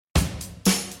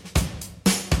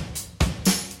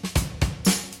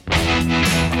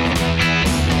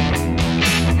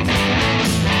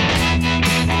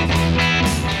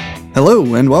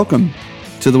Hello and welcome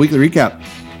to the weekly recap.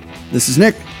 This is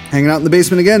Nick, hanging out in the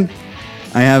basement again.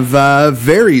 I have a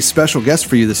very special guest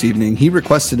for you this evening. He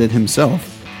requested it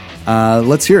himself.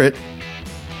 Let's hear it.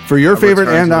 For your favorite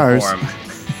and ours.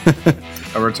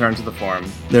 A return to the form.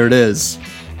 There it is.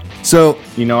 So,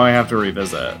 I have to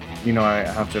revisit. I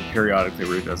have to periodically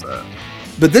revisit.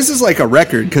 But this is like a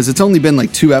record because it's only been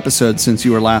like 2 episodes since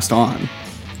you were last on.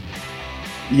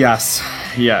 Yes.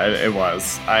 Yeah, it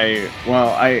was. I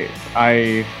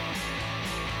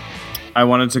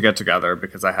wanted to get together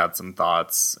because I had some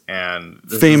thoughts, and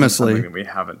this famously is that we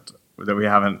haven't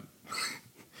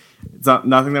it's not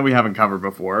nothing that we haven't covered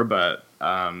before, but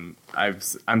I'm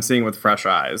seeing with fresh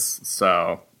eyes.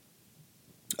 So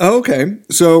okay.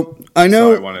 So I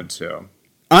know I wanted to.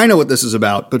 I know what this is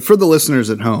about, but for the listeners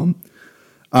at home,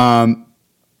 has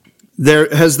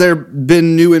there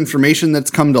been new information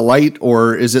that's come to light,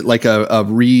 or is it like a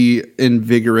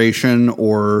reinvigoration,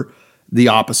 or the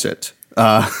opposite?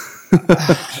 Okay,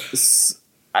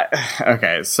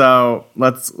 so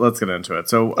let's get into it.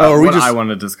 So I want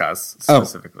to discuss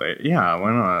specifically. Oh. Yeah,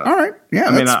 why not? All right. Yeah.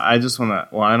 I mean, I just want to.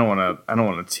 Well, I don't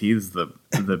want to tease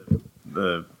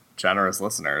the generous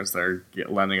listeners. They're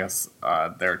lending us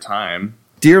their time.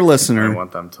 Dear listener, I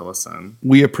want them to listen.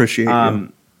 We appreciate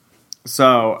you.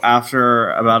 So after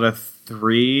about a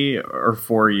 3 or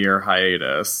 4 year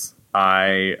hiatus,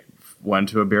 I went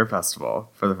to a beer festival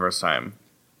for the first time.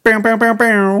 Bow, bow, bow,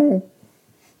 bow.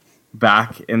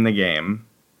 Back in the game.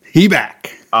 He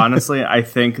back. Honestly, I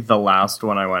think the last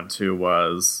one I went to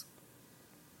was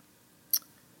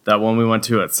that one we went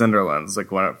to at Cinderlands,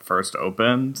 like when it first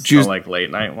opened. The like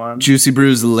late night one. Juicy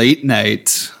Brew's late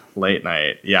night. Late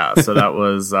night, yeah. So that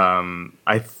was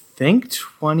I think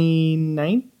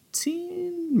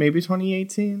 2019, maybe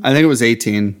 2018. I think it was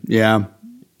 18. Yeah.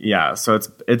 Yeah, so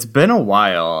it's been a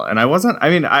while, and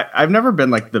I've never been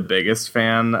like the biggest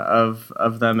fan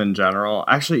of them in general.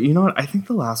 Actually, you know what? I think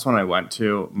the last one I went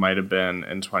to might have been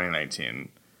in 2019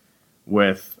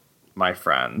 with my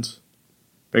friend,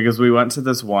 because we went to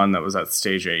this one that was at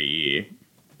Stage AE,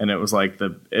 and it was like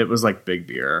big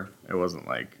beer. It wasn't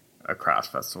like a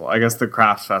craft festival. I guess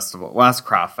last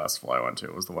craft festival I went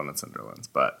to was the one at Cinderlands,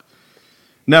 but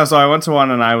no, so I went to one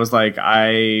and I was like,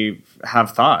 I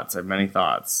have many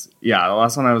thoughts. Yeah, the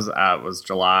last one I was at was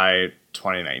July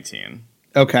 2019.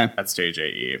 Okay. At Stage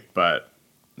AE, but,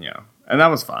 and that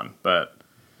was fun, but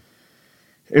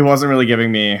it wasn't really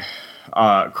giving me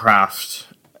craft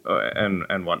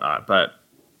and whatnot, but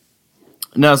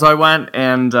no, so I went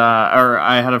and, or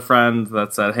I had a friend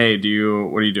that said, hey,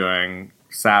 what are you doing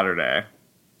Saturday?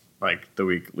 Like the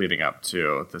week leading up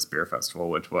to this beer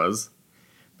festival, which was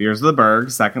Beers of the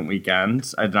Berg, second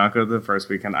weekend. I did not go to the first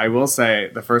weekend. I will say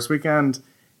the first weekend,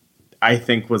 I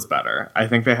think, was better. I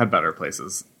think they had better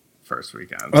places first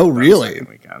weekend. Oh, really? Second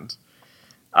weekend.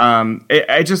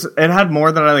 It had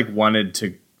more that I like wanted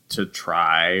to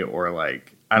try, or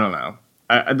like, I don't know.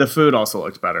 The food also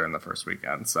looked better in the first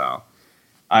weekend, so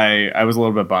I was a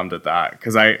little bit bummed at that,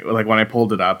 because when I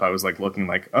pulled it up, I was like looking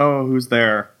like, oh, who's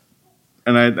there?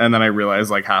 And then I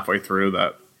realized like halfway through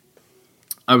that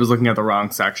I was looking at the wrong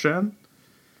section.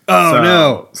 Oh,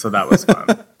 no. So that was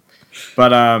fun. But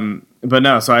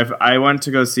no, so I went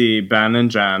to go see Ben and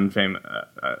Jen,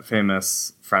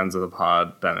 famous friends of the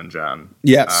pod, Ben and Jen.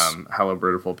 Yes. Hello,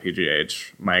 Beautiful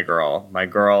PGH, my girl,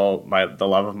 the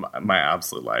love of my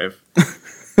absolute life,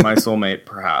 my soulmate,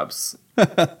 perhaps,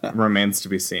 remains to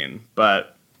be seen.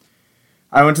 But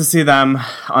I went to see them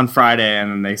on Friday,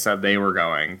 and then they said they were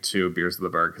going to Beers of the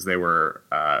Berg because they were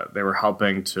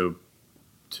helping to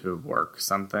work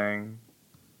something.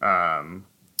 So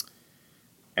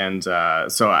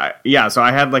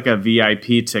I had like a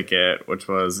VIP ticket, which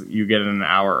was you get in an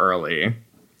hour early.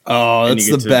 Oh,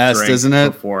 that's the best, isn't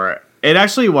it? Before it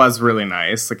actually was really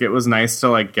nice. Like, it was nice to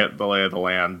like get the lay of the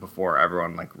land before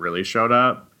everyone like really showed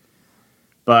up.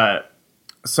 But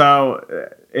so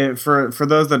for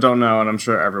those that don't know, and I'm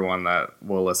sure everyone that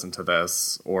will listen to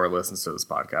this or listens to this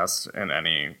podcast in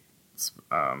any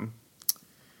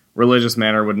religious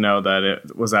manner would know that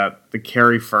it was at the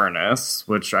Carey Furnace,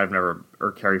 which or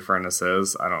Carey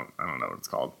Furnaces. I don't know what it's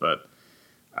called, but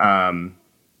I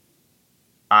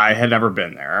had never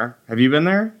been there. Have you been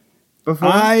there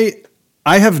before? I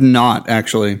have not,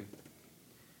 actually.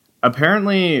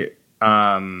 Apparently,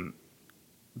 there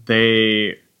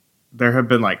have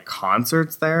been like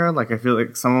concerts there. Like, I feel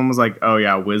like someone was like, "Oh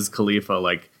yeah, Wiz Khalifa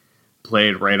like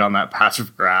played right on that patch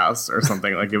of grass" or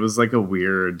something. Like, it was like a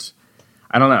weird.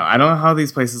 I don't know how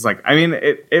these places, like, I mean,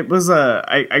 it was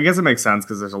I guess it makes sense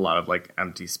because there's a lot of like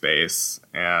empty space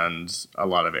and a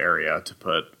lot of area to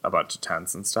put a bunch of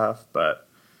tents and stuff. But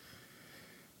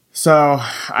So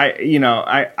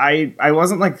I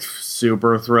wasn't like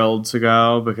super thrilled to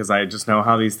go because I just know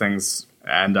how these things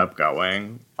end up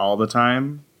going all the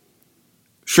time.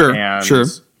 Sure. And sure.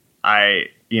 I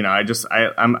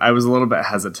was a little bit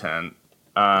hesitant.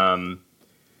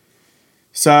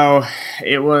 So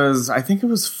I think it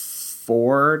was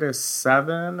 4 to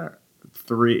 7,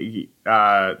 3.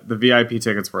 The VIP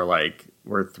tickets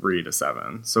were 3 to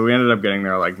 7. So we ended up getting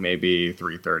there like maybe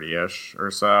 3:30ish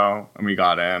or so, and we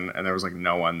got in, and there was like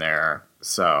no one there.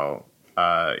 So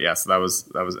so that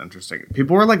was interesting.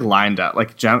 People were like lined up,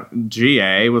 like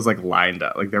GA was like lined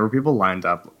up, like there were people lined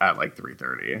up at like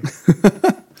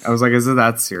 3:30. I was like, is it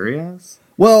that serious?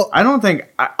 Well, I don't think.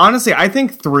 Honestly, I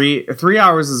think 3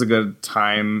 hours is a good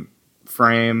time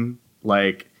frame.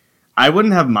 Like, I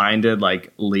wouldn't have minded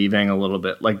like leaving a little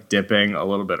bit, like dipping a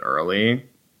little bit early,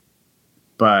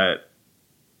 but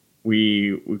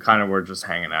we kind of were just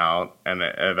hanging out, and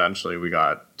eventually we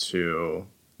got to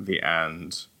the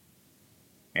end,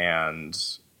 and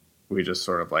we just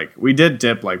sort of like we did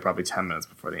dip like probably 10 minutes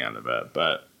before the end of it,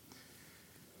 but.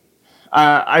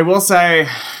 I will say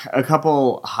a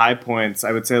couple high points.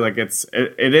 I would say like it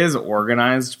is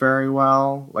organized very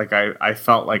well. Like I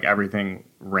felt like everything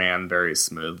ran very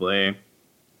smoothly.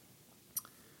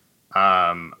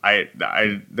 There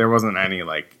wasn't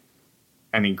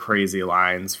any crazy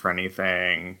lines for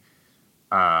anything.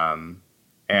 And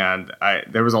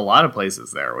there was a lot of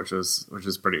places there, which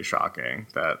is pretty shocking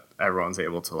that everyone's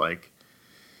able to like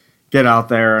get out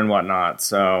there and whatnot.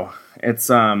 So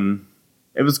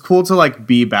it was cool to like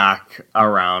be back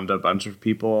around a bunch of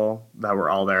people that were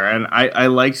all there. And I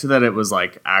liked that it was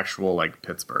like actual like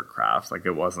Pittsburgh craft. Like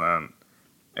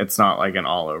it's not like an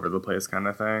all over the place kind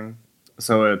of thing.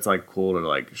 So it's like cool to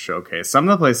like showcase some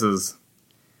of the places,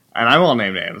 and I won't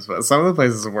name names, but some of the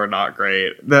places were not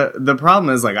great. The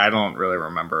problem is like, I don't really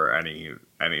remember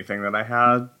anything that I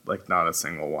had, like not a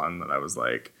single one that I was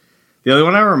like, the only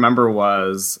one I remember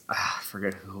was, I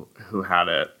forget who had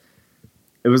it.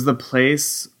 It was the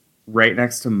place right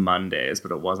next to Mondays, but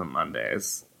it wasn't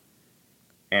Mondays.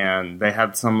 And they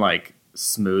had some like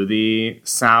smoothie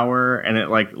sour, and it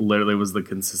like literally was the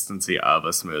consistency of a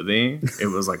smoothie. It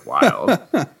was like wild.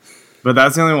 But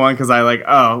that's the only one because I like,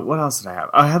 oh, what else did I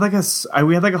have? I had like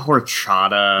we had like a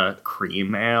horchata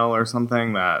cream ale or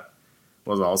something that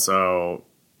was also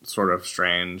sort of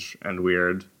strange and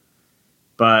weird.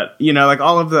 But, you know, like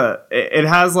all of it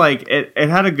has like, it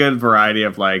had a good variety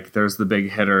of like, there's the big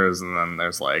hitters and then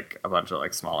there's like a bunch of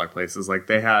like smaller places. Like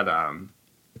they had,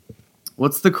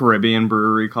 what's the Caribbean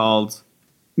brewery called?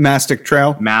 Mastic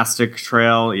Trail. Mastic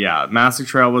Trail. Yeah. Mastic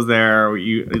Trail was there.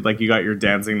 You got your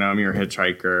Dancing Gnome, your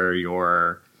Hitchhiker,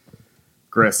 your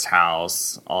Grist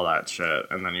House, all that shit.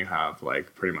 And then you have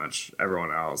like pretty much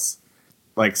everyone else.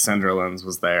 Like Cinderlands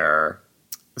was there.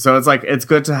 So it's like, it's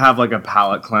good to have like a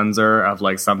palate cleanser of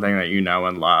like something that you know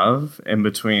and love in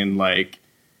between like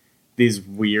these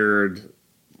weird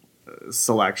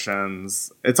selections.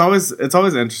 It's always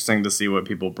interesting to see what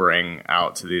people bring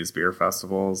out to these beer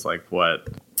festivals, like what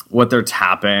they're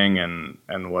tapping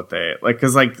and what they like,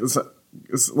 cause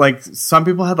like some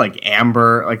people had like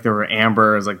amber, like there were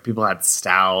ambers, like people had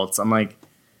stouts. I'm like,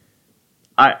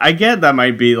 I get that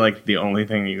might be like the only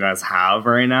thing you guys have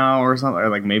right now or something. Or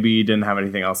like maybe you didn't have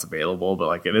anything else available, but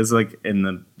like it is like in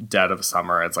the dead of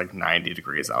summer, it's like 90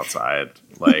 degrees outside.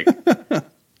 Like,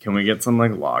 can we get some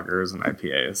like lagers and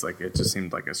IPAs? Like it just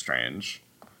seemed like a strange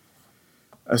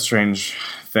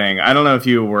thing. I don't know if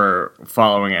you were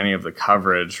following any of the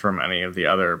coverage from any of the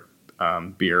other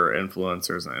beer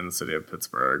influencers in the city of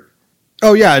Pittsburgh.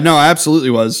 Oh yeah, no, I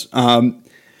absolutely was.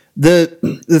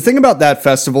 The thing about that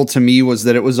festival to me was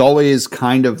that it was always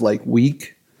kind of like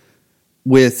weak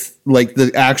with like the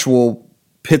actual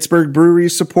Pittsburgh brewery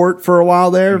support for a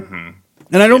while there. Mm-hmm.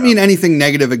 And I don't mean anything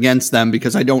negative against them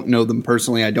because I don't know them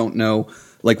personally. I don't know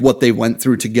like what they went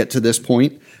through to get to this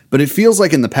point, but it feels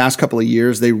like in the past couple of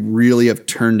years, they really have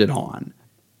turned it on.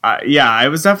 I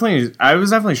was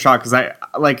definitely shocked because I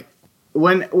like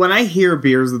when I hear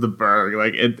Beers of the Berg,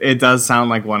 like it does sound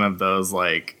like one of those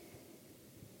like,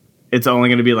 it's only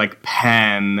going to be like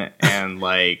Penn and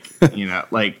like, you know,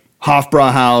 like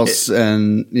Hofbrauhaus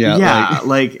and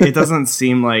like it doesn't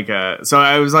seem like so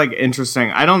I was like,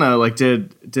 interesting. I don't know. Like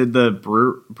did the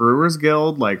Brewers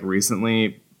Guild like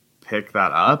recently pick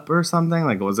that up or something?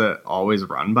 Like, was it always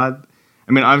run by,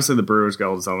 I mean, obviously the Brewers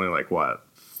Guild is only like what,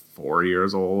 4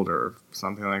 years old or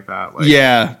something like that. Like,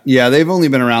 yeah. They've only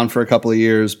been around for a couple of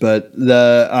years, but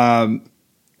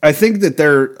I think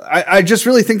that I just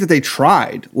really think that they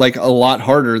tried like a lot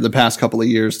harder the past couple of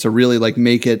years to really like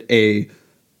make it I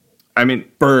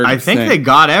think they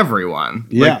got everyone.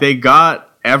 Yeah. Like they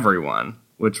got everyone,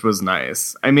 which was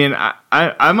nice. I mean,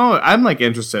 I'm like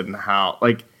interested in how,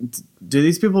 like, do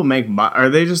these people make are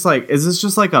they just like, is this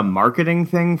just like a marketing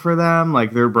thing for them?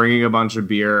 Like they're bringing a bunch of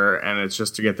beer and it's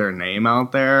just to get their name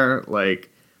out there, like,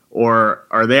 or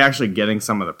are they actually getting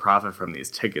some of the profit from these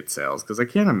ticket sales? Because I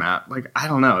can't imagine, like, I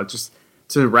don't know, it's just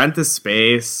to rent the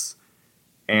space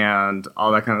and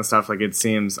all that kind of stuff. Like, it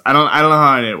seems, I don't know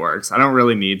how it works. I don't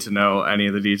really need to know any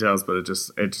of the details, but it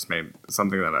just made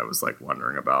something that I was like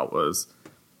wondering about was,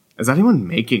 is anyone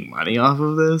making money off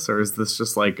of this, or is this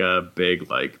just like a big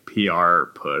like PR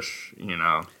push, you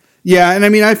know? Yeah, and I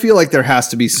mean, I feel like there has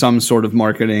to be some sort of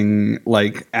marketing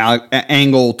like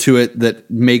angle to it that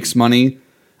makes money.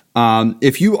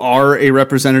 If you are a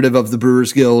representative of the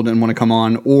Brewers Guild and want to come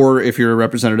on, or if you're a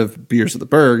representative of Beers of the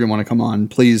Berg and want to come on,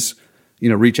 please,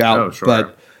 reach out. Oh, sure.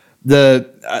 But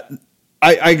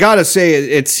I gotta say,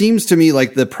 it seems to me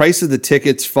like the price of the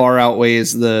tickets far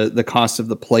outweighs the cost of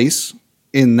the place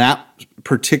in that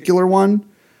particular one,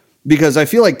 because I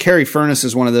feel like Carey Furnace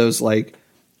is one of those like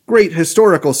great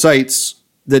historical sites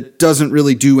that doesn't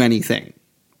really do anything,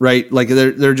 right? Like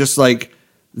they're just like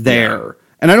there. Yeah.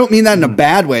 And I don't mean that in a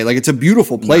bad way. Like, it's a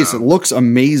beautiful place. No. It looks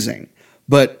amazing,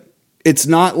 but it's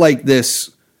not like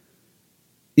this,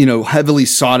 heavily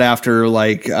sought after,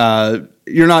 like,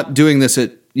 you're not doing this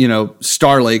at,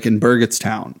 Star Lake in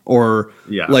Burgettstown or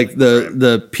like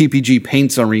the PPG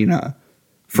Paints Arena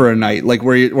for a night, like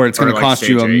where it's going to cost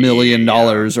you $1 million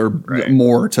or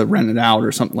more to rent it out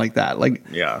or something like that. Like,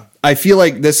 I feel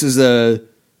like this is a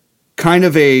kind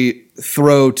of a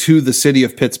throw to the city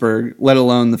of Pittsburgh, let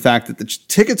alone the fact that the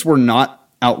tickets were not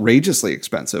outrageously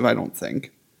expensive, I don't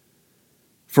think,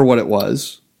 for what it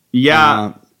was.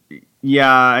 Yeah.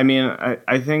 I mean,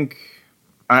 I think,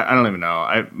 I don't even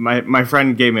know. My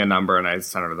friend gave me a number and I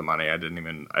sent her the money. I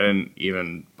didn't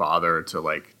even bother to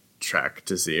like check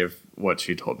to see if what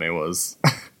she told me was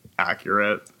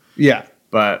accurate. Yeah.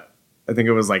 But I think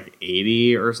it was like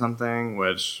 80 or something,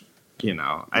 which,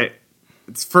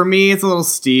 it's for me, it's a little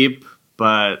steep,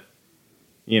 but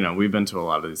we've been to a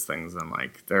lot of these things and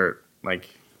like, they're like,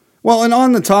 well, and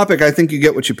on the topic, I think you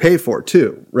get what you pay for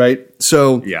too, right?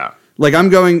 So yeah, like I'm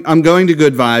going to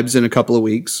Good Vibes in a couple of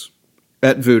weeks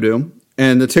at Voodoo,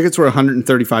 and the tickets were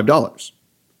 $135.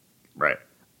 Right.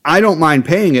 I don't mind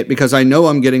paying it because I know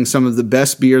I'm getting some of the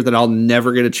best beer that I'll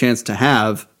never get a chance to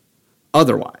have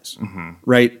otherwise. Mm-hmm.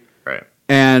 Right. Right.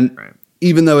 And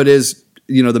even though it is,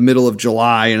 the middle of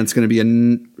July and it's going to be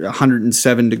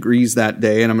 107 degrees that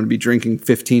day and I'm going to be drinking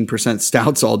 15%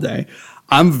 stouts all day,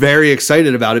 I'm very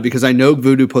excited about it because I know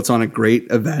Voodoo puts on a great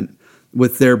event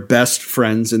with their best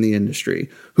friends in the industry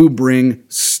who bring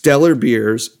stellar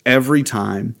beers every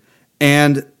time,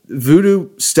 and Voodoo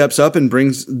steps up and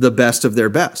brings the best of their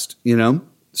best,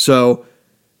 So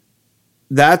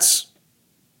that's,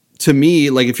 to me,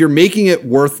 like, if you're making it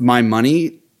worth my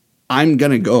money, I'm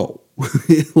going to go.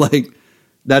 Like,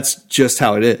 that's just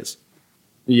how it is.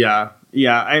 Yeah.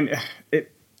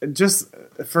 It just,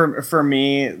 for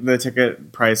me, the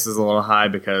ticket price is a little high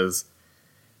because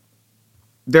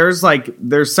there's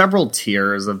several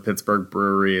tiers of Pittsburgh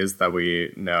breweries that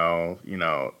we know.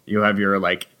 You have your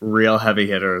like real heavy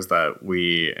hitters that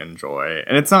we enjoy,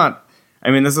 and it's not.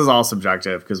 I mean, this is all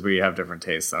subjective because we have different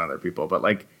tastes than other people, but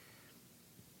like,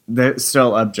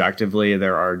 still objectively,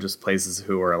 there are just places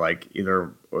who are like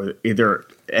either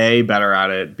A, better at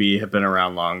it, B, have been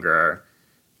around longer,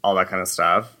 all that kind of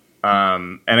stuff.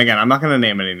 And again, I'm not going to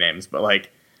name any names, but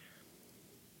like,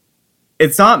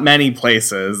 it's not many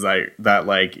places that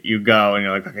like you go and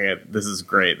you're like, okay, this is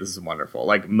great, this is wonderful.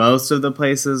 Like, most of the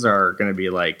places are going to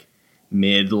be like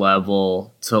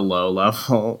mid-level to low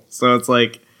level. So it's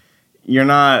like, you're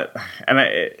not, and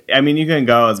I mean, you can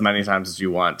go as many times as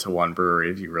you want to one brewery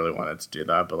if you really wanted to do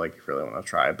that, but like, you really want to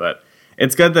try. But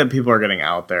it's good that people are getting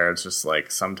out there. It's just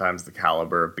like, sometimes the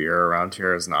caliber of beer around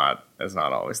here is not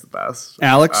always the best.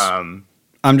 Alex, I'm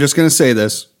just going to say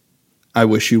this. I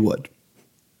wish you would.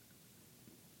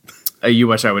 You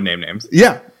wish I would name names?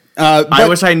 Yeah. I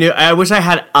wish I knew. I wish I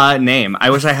had a name.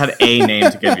 I wish I had a name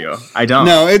to give you. I don't.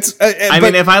 No, it's. I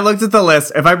mean, if I looked at the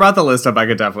list, if I brought the list up, I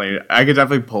could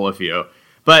definitely pull a few.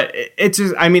 But it's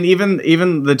just. I mean,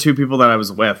 even the two people that I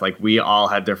was with, like, we all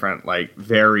had different, like,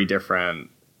 very different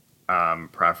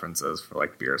preferences for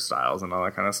like beer styles and all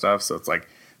that kind of stuff. So it's like,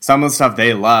 some of the stuff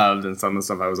they loved, and some of the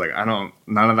stuff I was like,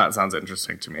 none of that sounds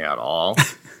interesting to me at all.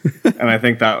 And I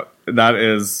think that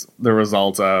is the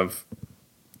result of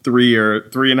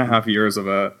 3.5 years of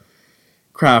a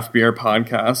craft beer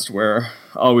podcast where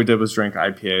all we did was drink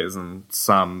IPAs and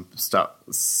some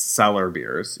cellar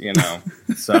beers,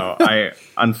 So I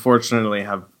unfortunately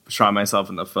have shot myself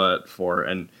in the foot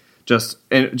and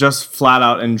just flat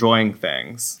out enjoying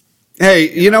things.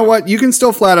 Hey, you know what? You can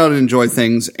still flat out enjoy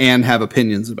things and have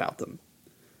opinions about them.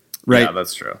 Right? Yeah,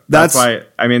 that's true. That's why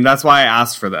I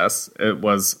asked for this. It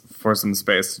was for some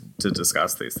space to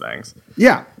discuss these things.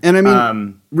 Yeah. And I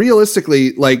mean,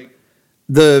 realistically, like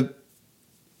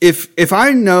if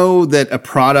I know that a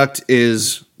product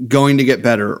is going to get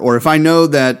better, or if I know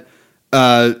that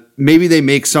maybe they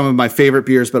make some of my favorite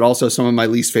beers, but also some of my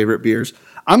least favorite beers,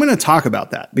 I'm going to talk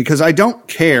about that because I don't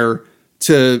care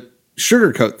to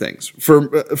sugarcoat things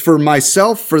for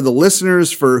myself, for the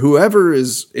listeners, for whoever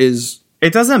is.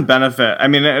 It doesn't benefit. I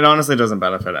mean, it honestly doesn't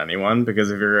benefit anyone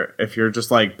because if you're just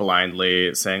like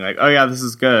blindly saying like, oh yeah, this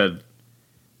is good,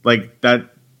 like that,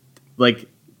 like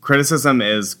criticism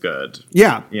is good.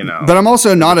 Yeah, you know. But I'm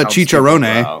also not a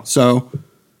chicharrone, so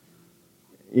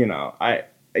you know,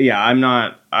 I'm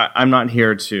not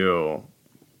here to.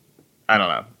 I don't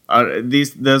know.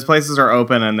 Those places are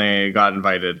open and they got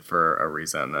invited for a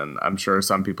reason, and I'm sure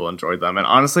some people enjoyed them. And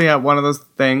honestly, at one of those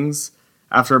things,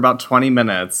 after about 20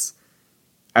 minutes.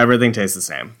 Everything tastes the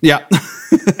same. Yeah.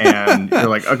 And you're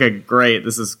like, okay, great.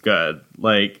 This is good.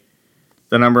 Like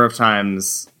the number of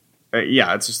times,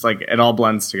 it's just like it all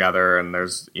blends together and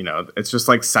there's, it's just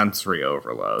like sensory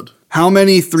overload. How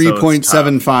many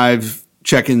 3.75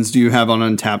 check-ins do you have on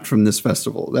Untapped from this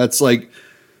festival? That's like,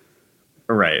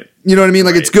 right. You know what I mean?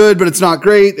 Like it's good, but it's not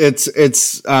great. It's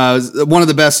one of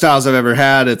the best styles I've ever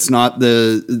had. It's not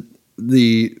the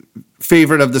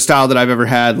favorite of the style that I've ever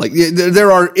had. Like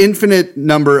there are infinite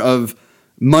number of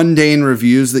mundane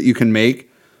reviews that you can make,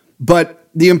 but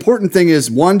the important thing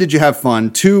is, 1, did you have fun?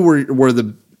 2, were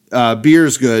the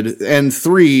beers good? And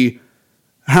 3,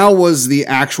 how was the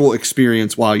actual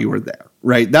experience while you were there?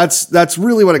 Right? That's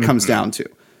really what it comes down to.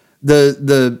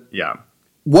 The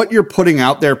what you're putting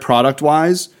out there product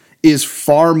wise is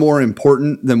far more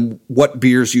important than what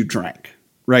beers you drank.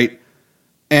 Right?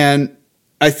 And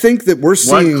I think that we're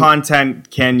seeing... What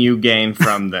content can you gain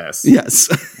from this?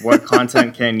 Yes. What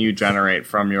content can you generate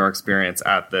from your experience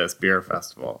at this beer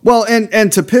festival? Well,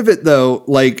 and to pivot, though,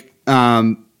 like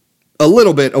a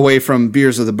little bit away from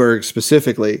Beers of the Berg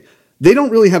specifically, they don't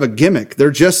really have a gimmick.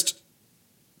 They're just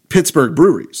Pittsburgh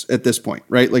breweries at this point,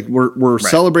 right? Like we're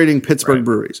celebrating Pittsburgh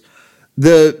breweries.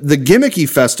 The gimmicky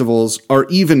festivals are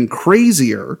even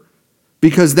crazier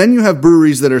because then you have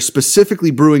breweries that are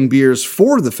specifically brewing beers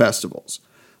for the festivals.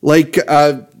 Like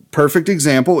a perfect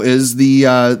example is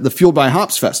the Fueled by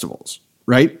Hops festivals,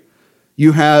 right?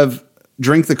 You have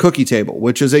Drink the Cookie Table,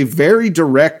 which is a very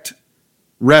direct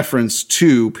reference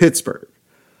to Pittsburgh.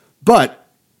 But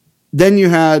then you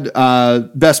had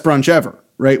Best Brunch Ever,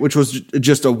 right? Which was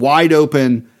just a wide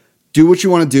open, do what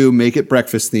you want to do, make it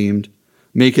breakfast themed,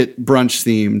 make it brunch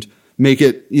themed, make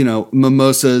it,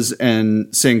 mimosas and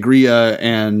sangria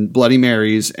and Bloody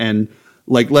Marys and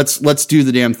like let's do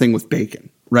the damn thing with bacon,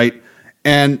 right?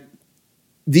 And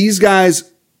these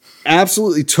guys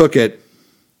absolutely took it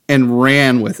and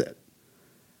ran with it.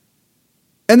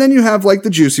 And then you have like the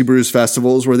Juicy Brews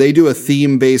festivals where they do a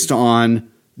theme based on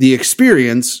the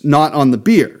experience, not on the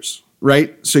beers,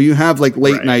 right? So you have like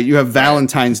late night, you have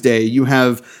Valentine's Day, you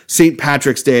have St.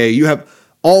 Patrick's Day, you have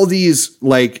all these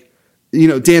like,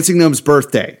 Dancing Gnome's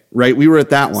birthday, right? We were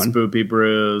at that one. Spoopy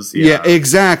Brews. Yeah,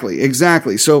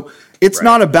 exactly. So it's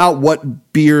not about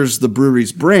what beers the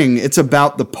breweries bring. It's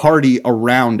about the party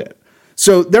around it.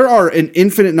 So there are an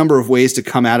infinite number of ways to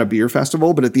come at a beer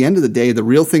festival, but at the end of the day, the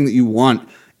real thing that you want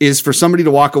is for somebody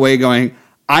to walk away going,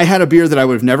 I had a beer that I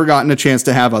would have never gotten a chance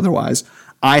to have otherwise.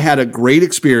 I had a great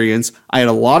experience. I had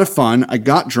a lot of fun. I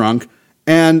got drunk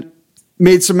and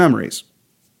made some memories.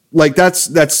 Like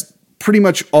that's pretty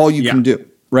much all you can do,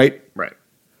 right? Right.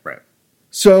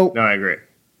 So no, I agree.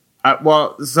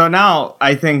 So now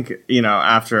I think,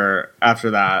 after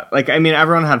that, like, I mean,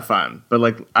 everyone had fun, but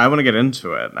like, I want to get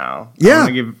into it now. Yeah. I want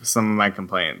to give some of my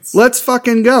complaints. Let's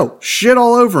fucking go. Shit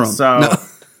all over them. So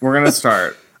we're going to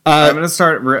start. I'm going to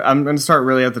start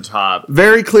really at the top.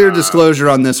 Very clear disclosure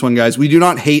on this one, guys. We do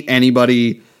not hate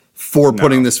anybody for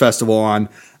putting this festival on.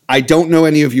 I don't know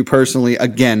any of you personally.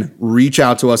 Again, reach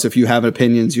out to us if you have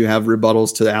opinions, you have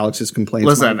rebuttals to Alex's complaints.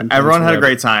 Listen, everyone had a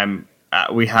great time.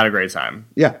 We had a great time.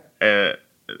 Yeah.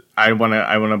 I want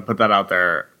to put that out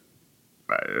there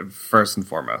first and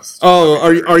foremost.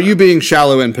 Oh, are you being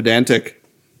shallow and pedantic?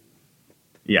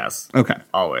 Yes. Okay.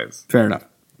 Always. Fair enough.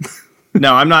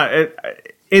 No, I'm not.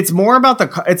 It's more about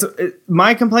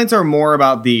my complaints are more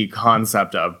about the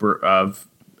concept of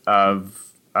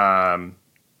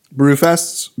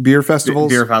Brewfests, beer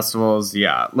festivals,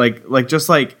 yeah, like just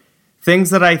like things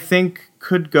that I think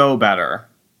could go better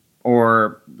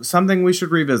or something we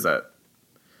should revisit.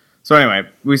 So anyway,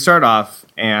 we start off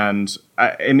and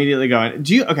I immediately going,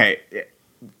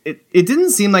 it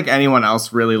didn't seem like anyone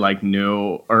else really like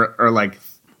knew or like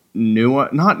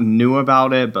not knew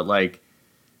about it, but like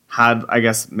had, I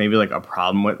guess, maybe like a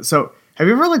problem with. So have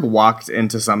you ever like walked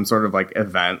into some sort of like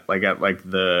event, like at like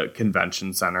the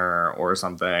convention center or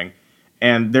something,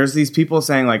 and there's these people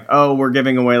saying like, oh, we're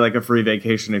giving away like a free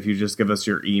vacation if you just give us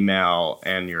your email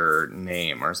and your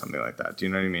name or something like that. Do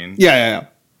you know what I mean? Yeah.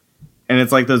 And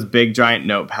it's like those big giant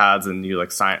notepads and you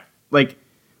like sign, like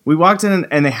we walked in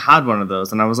and they had one of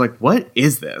those and I was like, what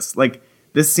is this? Like,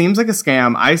 this seems like a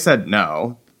scam. I said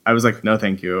no. I was like, no,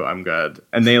 thank you. I'm good.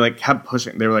 And they like kept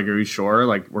pushing. They were like, are you sure?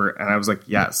 Like and I was like,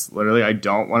 yes, literally. I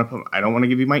don't want to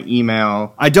give you my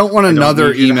email. I don't want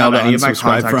another email to any of my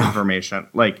unsubscribe contact from. information.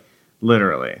 Like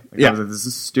literally. Like, I was like, this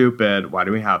is stupid. Why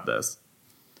do we have this?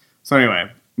 So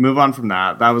anyway, move on from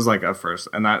that. That was like a first.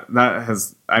 And that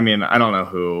has, I mean, I don't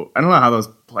know how those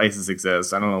places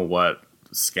exist. I don't know what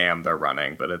scam they're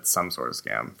running, but it's some sort of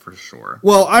scam for sure.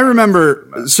 Well, I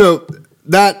remember, so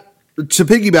that, to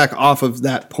piggyback off of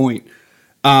that point,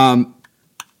 I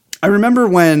remember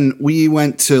when we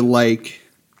went to like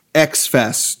X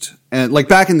Fest and like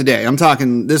back in the day, I'm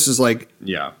talking, this is like,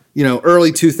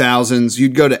 early 2000s,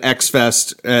 you'd go to X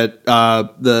Fest at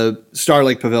the Star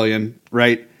Lake Pavilion,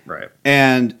 right? Right.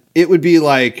 And it would be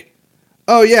like,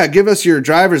 oh yeah, give us your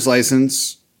driver's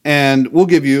license and we'll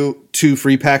give you 2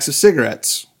 free packs of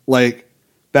cigarettes. Like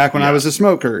back when I was a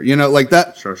smoker, like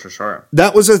that. Sure.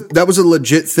 That was a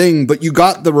legit thing, but you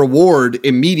got the reward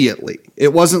immediately.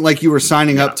 It wasn't like you were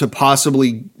signing up to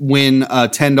possibly win a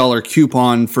 $10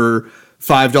 coupon for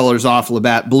 $5 off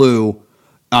Labatt Blue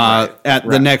at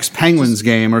the next Penguins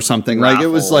game or something. Raffles. Like it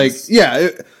was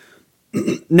like,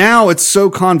 now it's so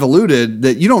convoluted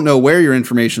that you don't know where your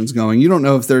information's going. You don't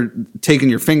know if they're taking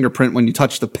your fingerprint when you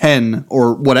touch the pen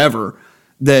or whatever.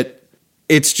 That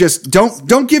it's just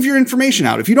don't give your information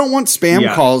out. If you don't want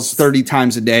spam calls 30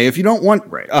 times a day, if you don't want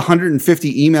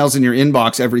 150 emails in your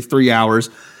inbox every 3 hours,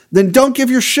 then don't give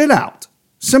your shit out.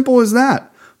 Simple as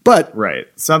that. But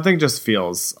something just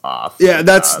feels off. Yeah,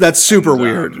 that's super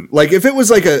weird. Like if it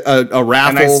was like a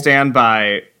raffle, and I stand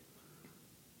by.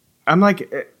 I'm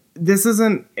like, this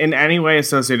isn't in any way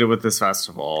associated with this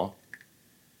festival.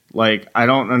 Like, I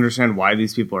don't understand why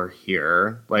these people are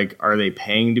here. Like, are they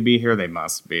paying to be here? They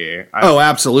must be.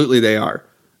 Absolutely they are.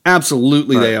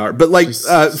 Absolutely they are. But like,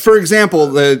 for example,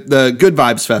 the Good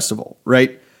Vibes Festival,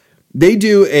 right? They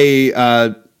do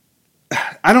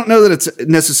I don't know that it's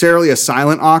necessarily a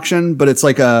silent auction, but it's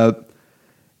like an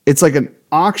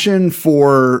auction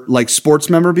for like sports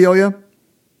memorabilia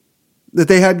that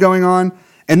they had going on.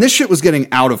 And this shit was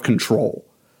getting out of control.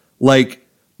 Like,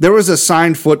 there was a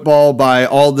signed football by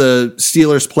all the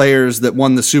Steelers players that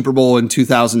won the Super Bowl in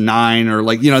 2009 or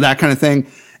like, that kind of thing.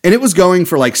 And it was going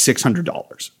for like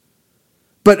 $600.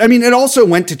 But I mean, it also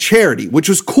went to charity, which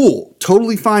was cool.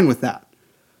 Totally fine with that.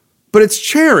 But it's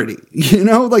charity,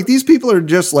 like these people are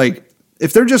just like,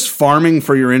 if they're just farming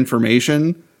for your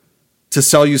information to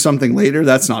sell you something later,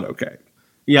 that's not okay.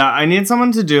 Yeah, I need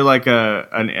someone to do like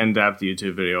an in-depth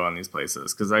YouTube video on these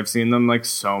places because I've seen them like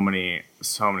so many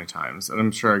times, and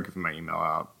I'm sure I've given my email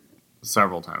out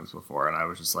several times before, and I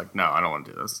was just like, no, I don't want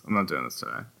to do this. I'm not doing this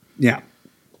today. Yeah.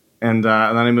 And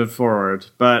then I moved forward.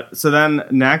 But so then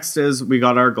next is we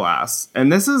got our glass,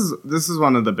 and this is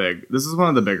one of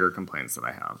the bigger complaints that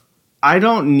I have. I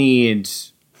don't need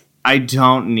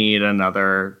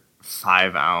another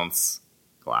 5-ounce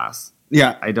glass.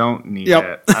 Yeah. I don't need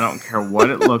it. I don't care what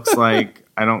it looks like.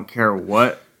 I don't care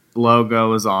what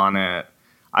logo is on it.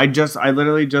 I used a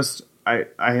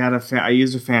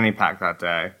fanny pack that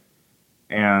day,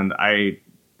 and I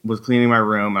was cleaning my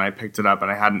room and I picked it up and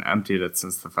I hadn't emptied it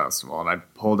since the festival, and I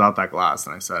pulled out that glass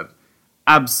and I said,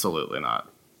 absolutely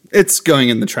not. It's going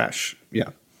in the trash. Yeah.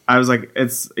 I was like,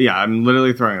 I'm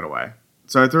literally throwing it away.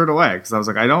 So I threw it away because I was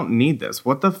like, I don't need this.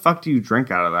 What the fuck do you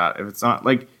drink out of that if it's not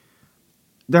like...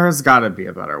 There's got to be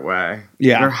a better way.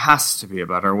 Yeah. There has to be a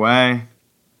better way.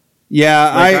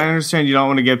 Yeah. Like, I understand you don't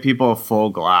want to give people a full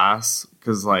glass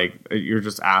because, like, you're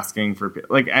just asking for...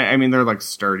 Like, I mean, they're, like,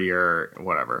 sturdier,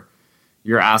 whatever.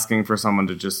 You're asking for someone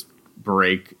to just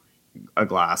break a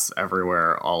glass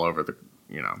everywhere, all over the,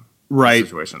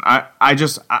 situation. I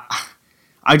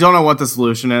don't know what the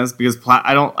solution is because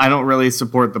I don't really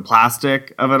support the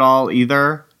plastic of it all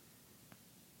either.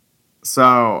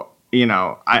 So...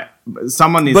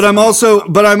 someone needs. But I'm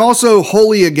also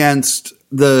wholly against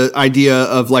the idea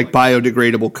of like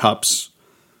biodegradable cups,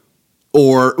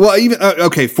 or even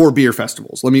for beer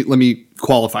festivals. Let me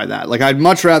qualify that. Like, I'd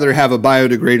much rather have a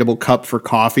biodegradable cup for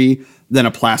coffee than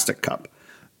a plastic cup.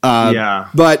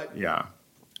 But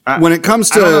when it comes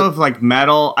to, I don't know if like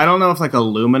metal, I don't know if like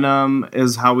aluminum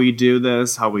is how we do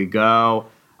this, how we go.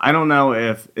 I don't know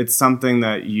if it's something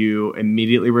that you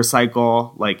immediately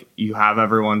recycle, like you have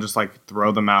everyone just like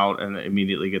throw them out and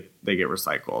immediately get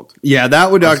recycled. Yeah,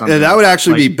 that would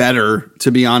actually be better,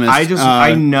 to be honest.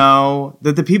 I know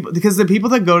that the people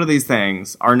that go to these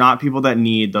things are not people that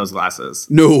need those glasses.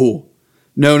 No.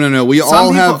 We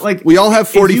all have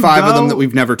 45 of them that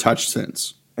we've never touched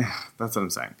since. That's what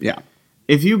I'm saying. Yeah.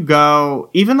 If you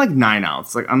go even like 9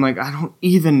 ounce, like I'm like, I don't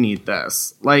even need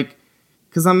this. Like,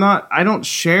 because I don't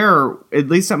share, at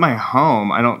least at my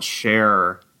home, I don't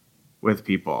share with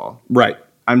people. Right.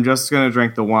 I'm just going to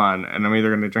drink the one, and I'm either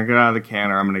going to drink it out of the can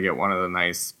or I'm going to get one of the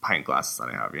nice pint glasses that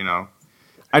I have, you know?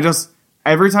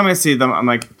 Every time I see them, I'm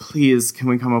like, please, can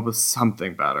we come up with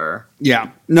something better?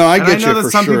 Yeah. No, I get you for sure. I know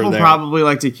that some people probably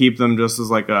like to keep them just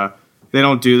as like they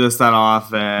don't do this that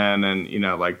often, and, you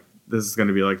know, like, this is going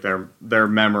to be like their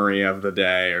memory of the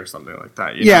day or something like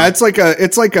that. You know?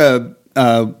 It's like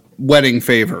a wedding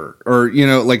favor, or, you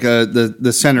know, like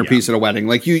the centerpiece at a wedding.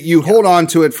 Like you hold on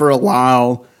to it for a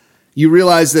while. You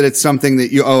realize that it's something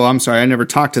that I'm sorry, I never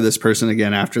talked to this person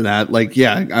again after that. Like,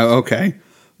 okay.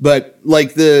 But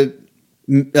like the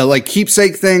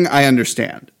keepsake thing, I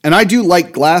understand. And I do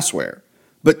like glassware,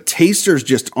 but tasters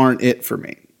just aren't it for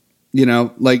me. You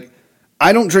know, like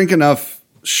I don't drink enough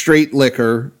straight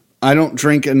liquor. I don't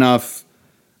drink enough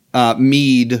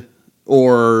mead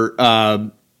or,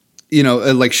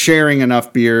 like sharing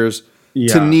enough beers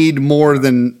to need more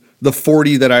than the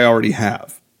 40 that I already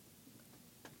have.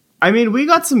 I mean, we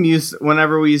got some use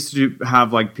whenever we used to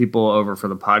have like people over for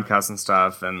the podcast and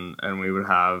stuff, and we would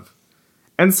have,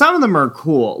 and some of them are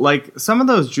cool. Like some of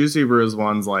those Juicy Brews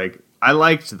ones, like I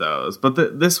liked those, but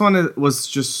this one was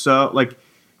just so like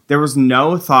there was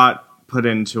no thought put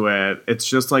into it. It's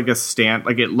just like a stand,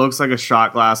 like it looks like a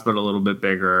shot glass, but a little bit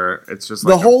bigger. It's just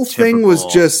like the whole thing was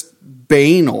just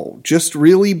banal, just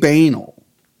really banal.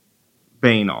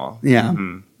 Banal, yeah,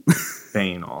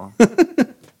 banal.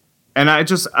 And I'm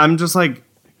just like,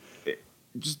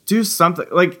 just do something.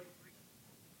 Like,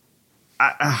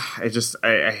 I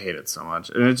hate it so much,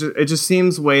 and it just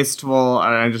seems wasteful.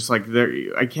 And I just like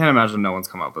I can't imagine no one's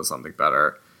come up with something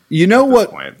better. You know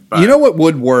what? You know what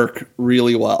would work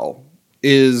really well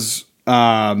is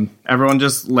everyone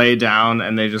just lay down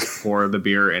and they just pour the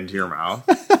beer into your mouth.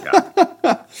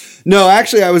 Yeah. No,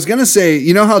 actually, I was gonna say,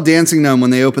 you know how Dancing Gnome,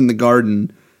 when they opened the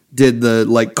garden, did the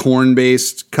like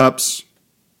corn-based cups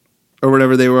or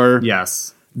whatever they were?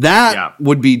 Yes, that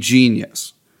would be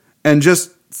genius. And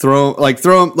just throw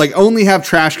them, like only have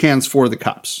trash cans for the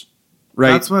cups,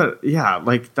 right? That's what. Yeah,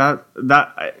 like that.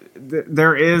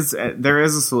 There is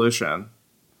a solution,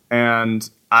 and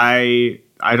I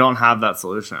don't have that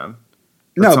solution.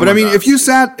 No, but I mean, if you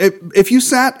sat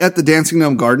at the Dancing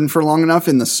Gnome garden for long enough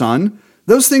in the sun,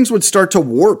 those things would start to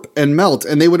warp and melt,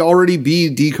 and they would already be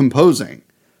decomposing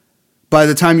by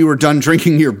the time you were done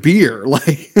drinking your beer.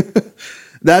 Like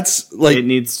that's like it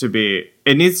needs to be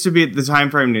the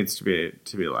time frame needs to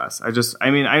be less.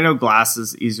 I know glass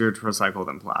is easier to recycle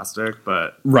than plastic,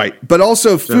 but right. But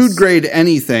also food grade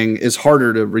anything is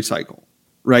harder to recycle,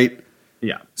 right?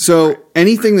 Yeah. So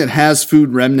anything that has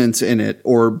food remnants in it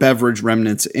or beverage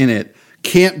remnants in it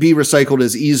can't be recycled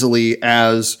as easily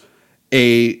as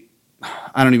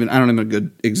I don't even have a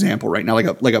good example right now,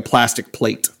 like a plastic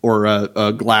plate or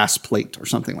a glass plate or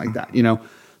something like that, you know,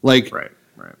 like right.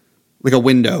 like a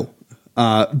window.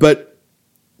 But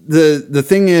the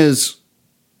thing is,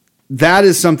 that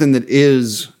is something that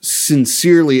is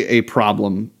sincerely a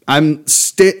problem. I'm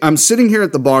sitting here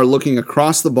at the bar looking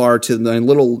across the bar to the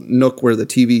little nook where the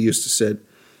TV used to sit,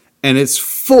 and it's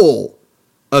full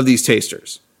of these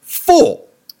tasters. Full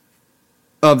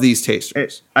of these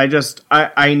tasters. I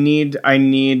need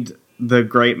the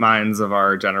great minds of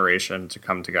our generation to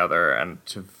come together and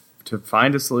to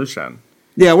find a solution.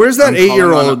 Yeah, where's that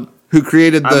 8-year-old who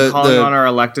created the? I'm calling on our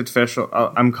elected official.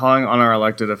 I'm calling on our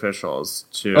elected officials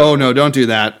to. Oh no! Don't do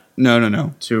that.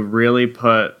 No. To really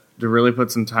put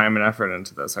some time and effort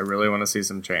into this. I really want to see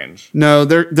some change. No,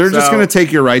 they're just going to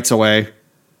take your rights away.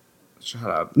 Shut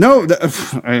up. No,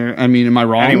 I mean, am I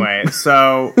wrong? Anyway,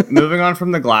 so moving on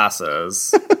from the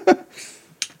glasses,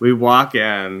 we walk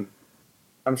in.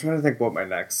 I'm trying to think what my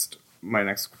next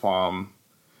qualm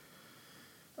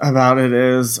about it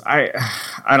is. I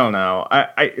don't know.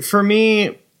 For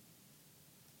me,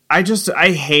 I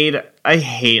hate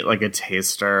like a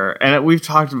taster, and we've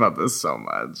talked about this so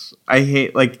much. I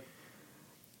hate like.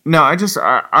 No, I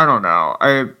don't know.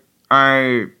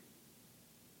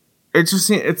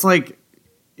 It's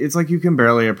like you can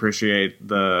barely appreciate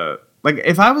the, like,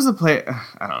 if I was a play,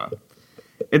 I don't know.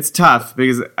 it's tough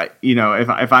because, you know,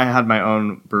 if I had my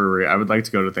own brewery, I would like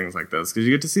to go to things like this because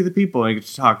you get to see the people and you get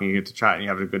to talk and you get to chat and you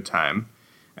have a good time.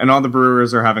 And all the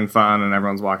brewers are having fun and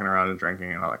everyone's walking around and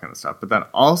drinking and all that kind of stuff. But then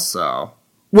also...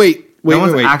 Wait.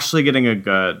 Actually getting a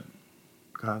good...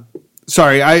 God.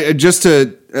 Sorry,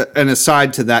 an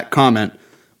aside to that comment.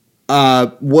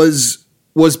 Was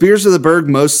Beers of the Berg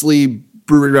mostly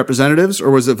brewery representatives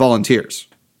or was it volunteers?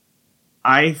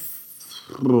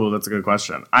 That's a good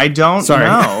question. I don't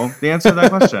know the answer to that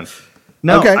question.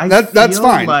 No, okay, that's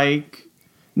fine. Like,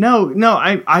 no,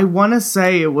 I want to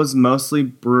say it was mostly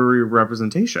brewery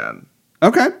representation.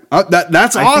 Okay,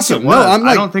 that's awesome. No,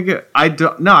 I don't think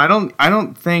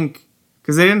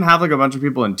because they didn't have like a bunch of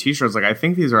people in t-shirts. Like, I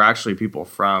think these are actually people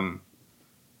from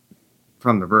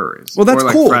the breweries. Well, that's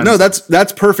cool. No,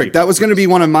 that's perfect. That was going to be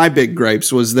one of my big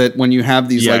gripes was that when you have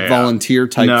these volunteer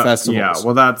type festivals. Yeah,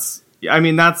 well, that's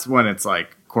when it's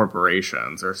like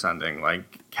corporations are sending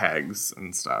like kegs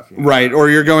and stuff. You know? Right, or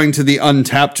you're going to the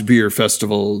Untapped Beer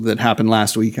Festival that happened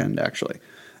last weekend, actually.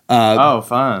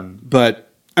 Fun. But,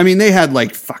 I mean, they had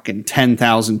like fucking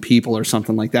 10,000 people or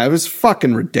something like that. It was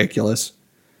fucking ridiculous.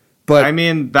 But I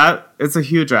mean, it's a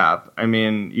huge app. I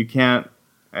mean, you can't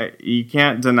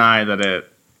deny that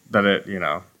it, you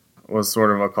know, was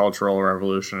sort of a cultural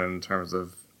revolution in terms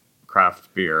of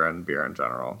craft beer and beer in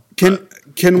general. Can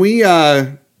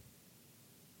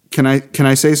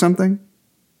I say something?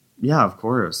 Yeah, of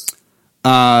course.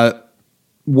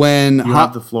 When you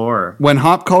have the floor. When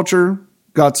Hop Culture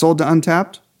got sold to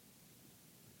Untapped,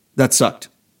 that sucked.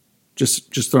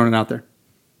 Just throwing it out there.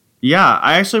 Yeah,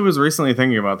 I actually was recently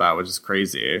thinking about that, which is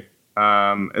crazy.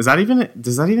 Does that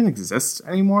even exist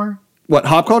anymore? What,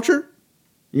 Hop Culture?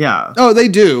 Yeah. Oh, they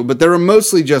do, but they're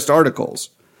mostly just articles.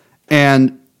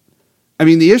 And I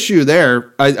mean, the issue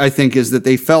there, I think, is that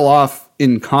they fell off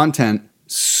in content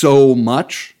so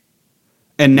much,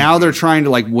 and now they're trying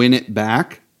to like win it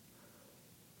back,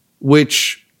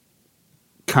 which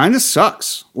kind of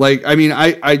sucks. Like, I mean,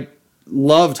 I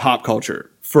loved Hop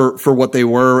Culture for what they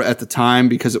were at the time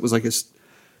because it was like a,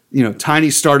 you know, tiny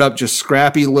startup, just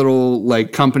scrappy little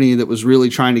like company that was really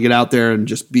trying to get out there and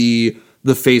just be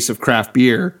the face of craft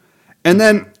beer. And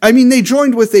then, I mean, they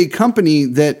joined with a company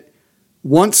that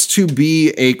wants to be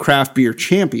a craft beer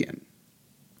champion.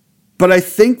 But I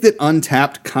think that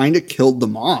Untapped kind of killed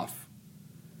them off.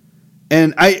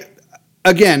 And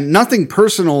again, nothing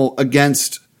personal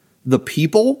against the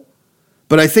people,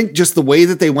 but I think just the way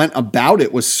that they went about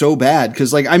it was so bad.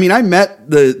 Because, like, I mean, I met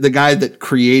the guy that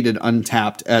created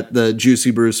Untapped at the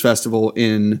Juicy Brews Festival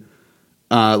in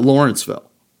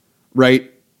Lawrenceville, right?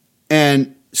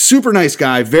 And super nice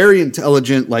guy, very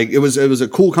intelligent. Like, it was a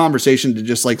cool conversation to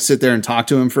just like sit there and talk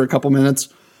to him for a couple minutes.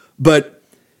 But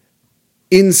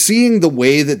in seeing the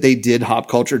way that they did Hop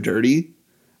Culture dirty,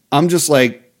 I'm just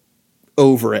like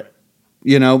over it,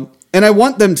 you know? And I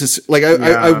want them to, like,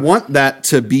 I want that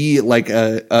to be like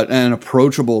an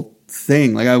approachable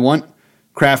thing. Like, I want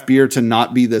craft beer to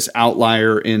not be this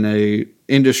outlier in a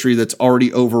industry that's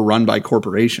already overrun by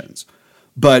corporations.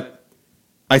 But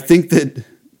I think that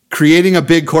creating a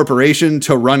big corporation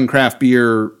to run craft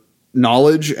beer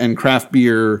knowledge and craft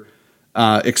beer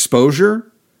exposure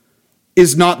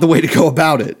is not the way to go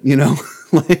about it, you know?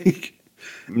 Like,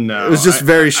 no, it was just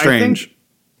very strange.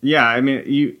 I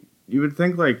mean, you would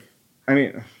think, like, I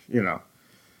mean, you know,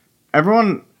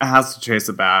 everyone has to chase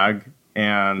a bag,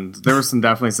 and there was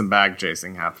definitely some bag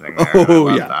chasing happening there. And I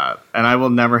love that. And I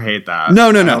will never hate that. No.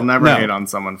 I'll never hate on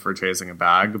someone for chasing a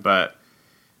bag, but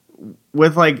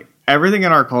with like everything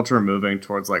in our culture moving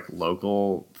towards like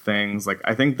local things, like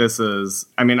I think this is,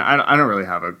 I mean, I don't really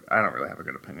have a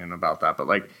good opinion about that, but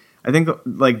like I think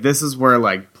like this is where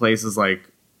like places like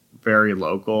very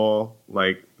local,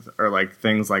 like, or like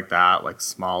things like that, like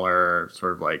smaller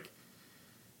sort of like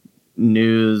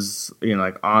news, you know,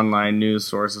 like online news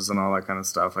sources and all that kind of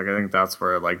stuff. Like I think that's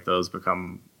where like those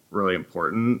become really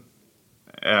important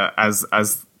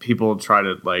as people try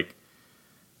to like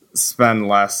spend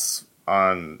less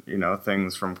on, you know,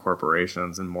 things from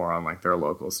corporations and more on like their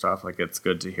local stuff. Like it's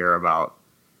good to hear about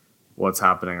what's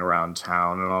happening around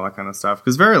town and all that kind of stuff.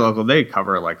 Because very local, they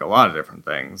cover like a lot of different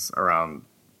things around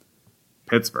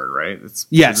Pittsburgh, right?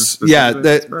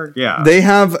 Pittsburgh? Yeah. They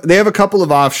have a couple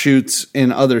of offshoots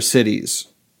in other cities,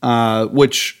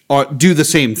 which do the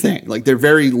same thing. Like they're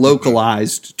very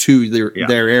localized to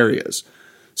their areas.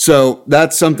 So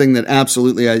that's something that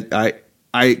absolutely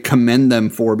I commend them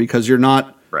for, because you're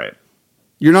not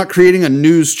creating a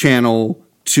news channel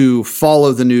to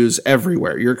follow the news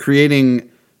everywhere. You're creating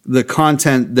the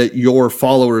content that your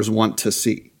followers want to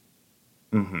see.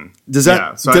 Mm-hmm. Did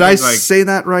I say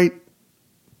that right?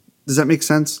 Does that make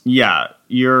sense? Yeah,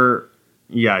 you're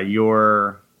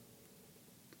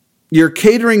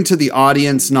catering to the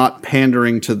audience, not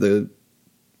pandering to the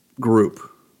group,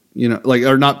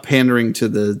 or not pandering to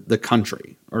the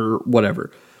country or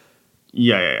whatever.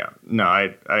 Yeah.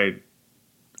 No,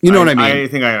 you know what I mean? I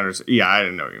think I understand. Yeah, I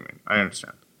didn't know what you mean. I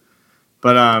understand.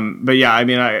 But yeah, I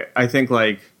mean, I think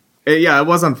like, it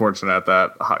was unfortunate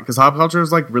that, because hop culture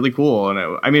is like really cool.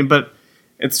 And but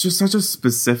it's just such a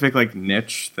specific like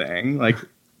niche thing. Like,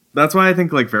 that's why I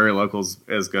think like Very Locals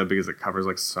is good, because it covers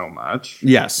like so much.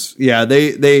 Yes. Yeah.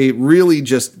 They really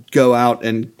just go out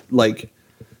and like,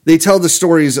 they tell the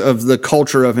stories of the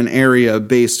culture of an area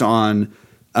based on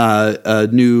a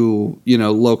new,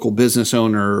 local business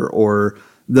owner, or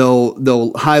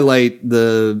they'll highlight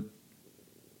the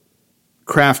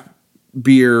craft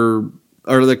beer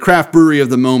or the craft brewery of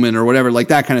the moment or whatever, like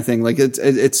that kind of thing. Like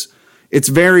it's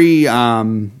very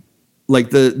like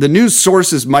the news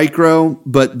source is micro,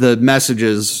 but the message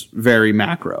is very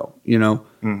macro.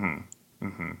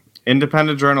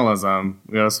 Independent journalism,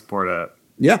 we gotta support it.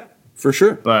 Yeah, for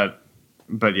sure. But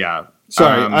yeah.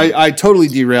 Sorry, I totally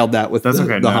derailed that with the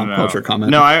hop culture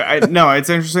comment. No, it's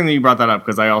interesting that you brought that up,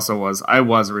 because I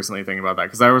was recently thinking about that,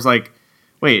 because I was like,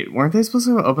 wait, weren't they supposed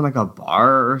to open like a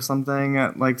bar or something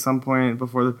at like some point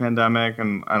before the pandemic?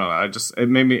 And I don't know.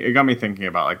 It got me thinking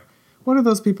about like, what are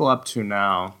those people up to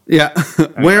now? Yeah,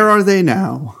 where are they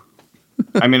now?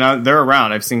 I mean, they're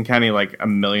around. I've seen Kenny like a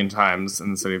million times in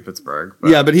the city of Pittsburgh.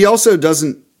 But he also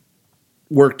doesn't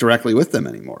work directly with them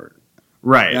anymore.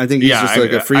 Right. I think he's just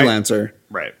like a freelancer.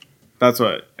 Right. That's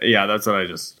what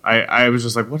I was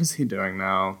just like, what is he doing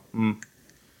now?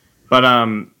 But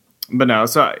no.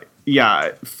 So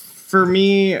yeah, for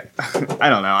me, I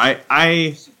don't know.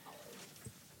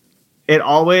 It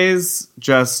always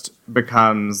just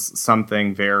becomes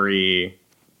something very,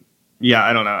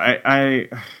 I don't know.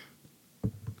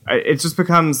 It just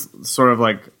becomes sort of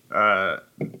like,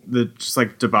 just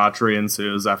like debauchery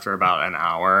ensues after about an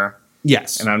hour.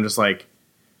 Yes. And I'm just like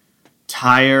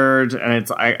tired,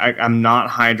 and I'm not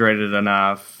hydrated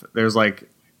enough. There's like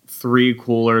 3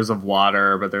 coolers of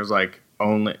water, but there's like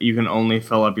you can only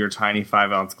fill up your tiny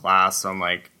 5-ounce glass. So I'm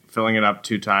like filling it up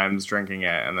 2 times, drinking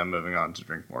it, and then moving on to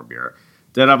drink more beer.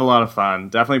 Did have a lot of fun.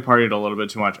 Definitely partied a little bit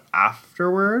too much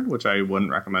afterward, which I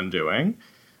wouldn't recommend doing.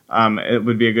 It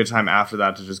would be a good time after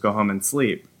that to just go home and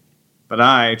sleep. But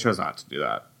I chose not to do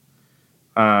that.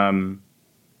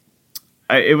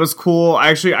 It was cool.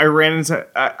 I ran into...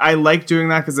 I like doing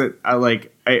that because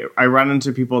I run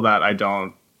into people that I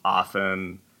don't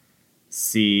often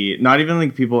see. Not even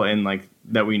like people in like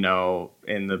that we know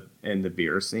in the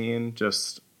beer scene.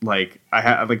 Just like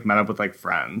I like met up with like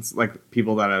friends, like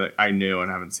people that I knew and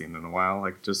haven't seen in a while.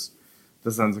 Like just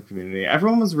the sense of community.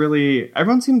 Everyone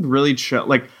seemed really chill.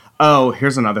 Like, oh,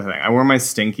 here's another thing. I wore my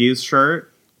Stinkies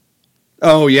shirt.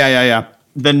 Oh yeah.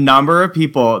 The number of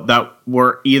people that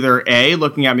were either A,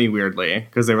 looking at me weirdly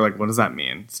because they were like, what does that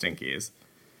mean, Stinkies?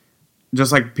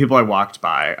 Just like people I walked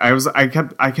by. I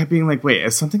kept being like, wait,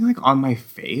 is something like on my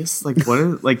face? Like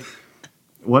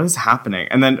what is happening?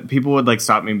 And then people would like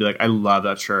stop me and be like, I love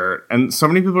that shirt. And so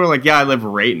many people are like, yeah, I live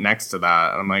right next to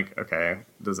that. And I'm like, okay,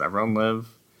 does everyone live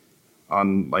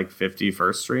on like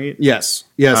 51st Street? Yes.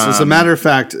 As a matter of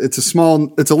fact, it's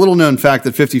a little known fact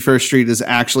that 51st Street is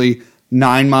actually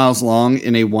 9 miles long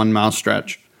in a 1 mile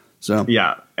stretch. So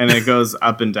yeah, and it goes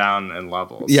up and down in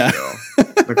levels. Yeah,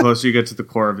 the closer you get to the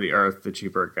core of the earth, the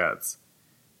cheaper it gets.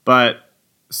 But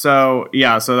so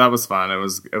that was fun. It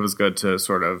was good to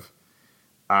sort of,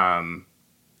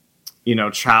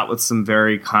 chat with some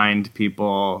very kind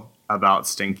people about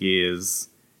Stinkies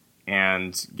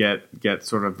and get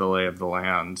sort of the lay of the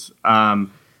land.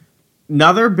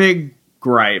 Another big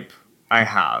gripe I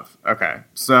have. Okay,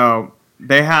 so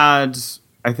they had,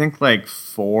 I think, like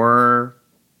 4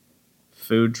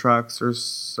 food trucks or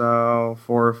so,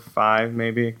 4 or 5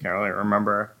 maybe. Can't really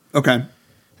remember. Okay.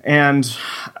 And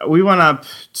we went up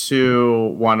to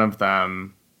one of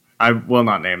them. I will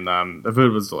not name them. The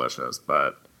food was delicious,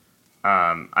 but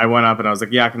I went up and I was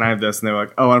like, yeah, can I have this? And they were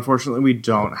like, oh, unfortunately, we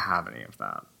don't have any of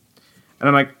that. And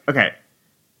I'm like, okay,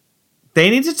 they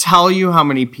need to tell you how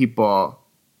many people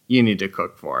you need to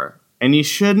cook for. And you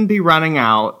shouldn't be running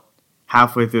out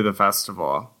halfway through the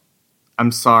festival.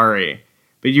 I'm sorry,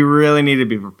 but you really need to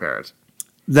be prepared.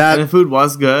 And the food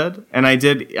was good, and I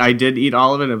did eat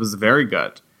all of it. It was very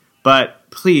good. But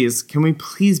please, can we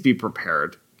please be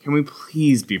prepared? Can we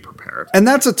please be prepared? And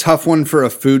that's a tough one for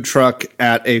a food truck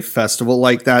at a festival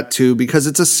like that too, because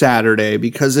it's a Saturday,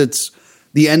 because it's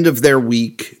the end of their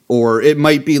week, or it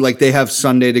might be like they have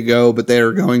Sunday to go, but they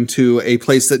are going to a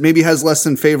place that maybe has less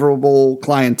than favorable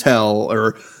clientele,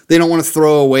 or they don't want to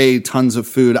throw away tons of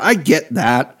food. I get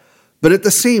that. But at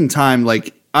the same time,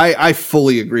 like, I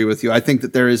fully agree with you. I think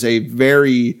that there is a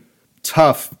very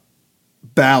tough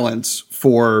balance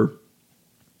for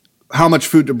how much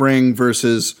food to bring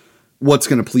versus what's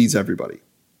going to please everybody.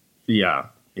 Yeah.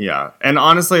 Yeah. And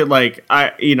honestly, like,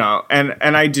 and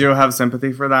I do have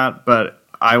sympathy for that, but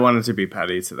I wanted to be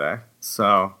petty today.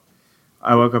 So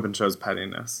I woke up and chose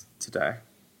pettiness today.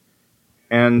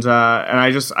 And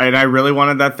I really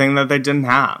wanted that thing that they didn't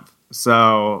have.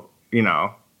 So,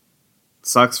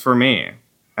 sucks for me.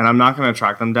 And I'm not going to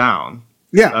track them down.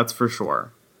 Yeah. That's for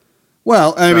sure.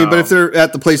 Well, I mean, but if they're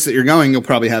at the place that you're going, you'll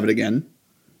probably have it again.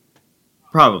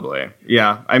 Probably.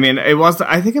 Yeah. I mean,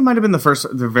 I think it might have been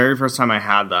the very first time I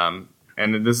had them.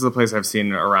 And this is a place I've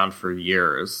seen around for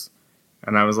years.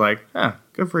 And I was like,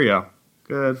 good for you.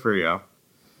 Good for you.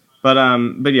 But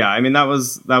yeah, I mean, that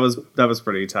was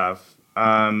pretty tough.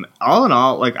 All in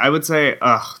all, like, I would say,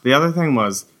 the other thing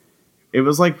was, it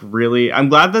was like really, I'm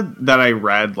glad that I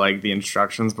read like the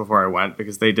instructions before I went,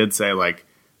 because they did say like,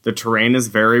 the terrain is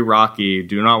very rocky.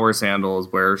 Do not wear sandals.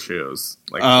 Wear shoes.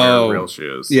 Like, wear real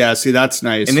shoes. Yeah, see, that's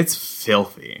nice. And it's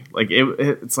filthy. Like,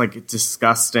 it's like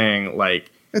disgusting.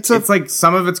 Like, it's like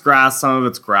some of it's grass, some of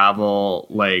it's gravel.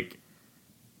 Like,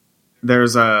 there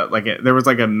was like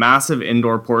a massive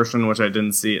indoor portion which I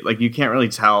didn't see. Like, you can't really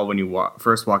tell when you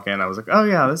first walk in. I was like, oh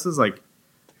yeah, this is like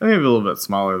maybe a little bit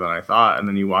smaller than I thought. And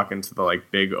then you walk into the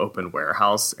like big open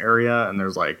warehouse area, and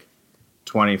there's like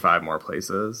 25 more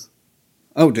places.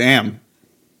 Oh, damn.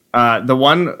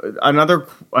 Another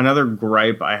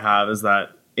gripe I have is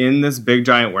that in this big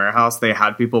giant warehouse, they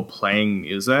had people playing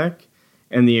music,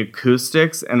 and the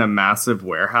acoustics in a massive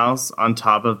warehouse on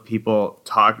top of people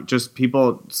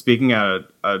speaking at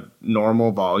a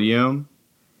normal volume.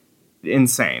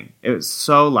 Insane. It was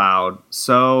so loud.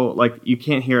 So like, you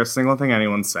can't hear a single thing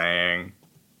anyone's saying.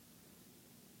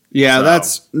 Yeah,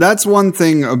 so. That's one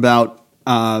thing about,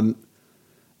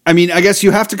 I mean, I guess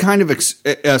you have to kind of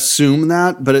assume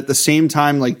that, but at the same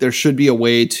time, like, there should be a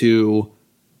way to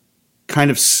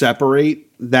kind of separate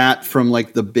that from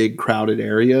like the big crowded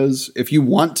areas. If you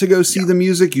want to go see the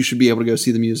music, you should be able to go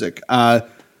see the music.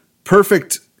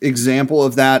 Perfect example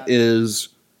of that is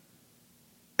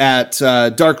at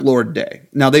Dark Lord Day.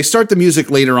 Now, they start the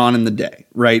music later on in the day,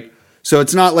 right? So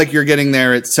it's not like you're getting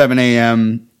there at 7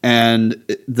 a.m. and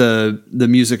the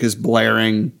music is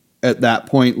blaring at that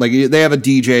point. Like, they have a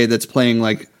DJ that's playing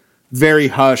like very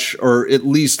hush, or at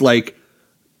least like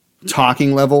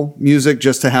talking level music,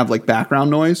 just to have like background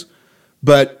noise.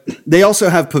 But they also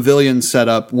have pavilions set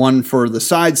up, one for the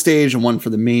side stage and one for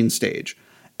the main stage.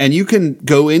 And you can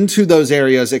go into those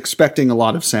areas expecting a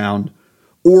lot of sound,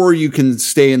 or you can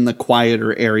stay in the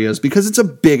quieter areas because it's a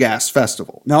big ass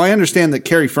festival. Now, I understand that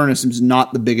Carey Furnace is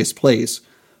not the biggest place,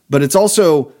 but it's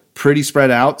also pretty spread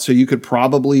out. So you could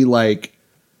probably like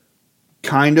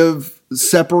kind of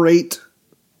separate.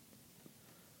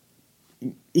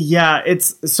 Yeah,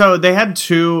 so they had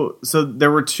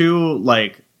there were two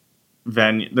like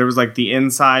there was like the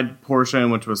inside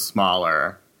portion, which was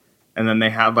smaller, and then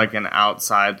they had like an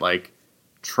outside like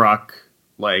truck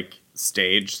like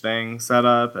stage thing set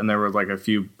up, and there were like a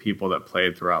few people that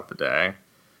played throughout the day.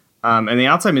 And the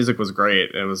outside music was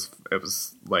great. It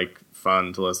was like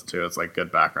fun to listen to. It's like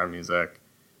good background music.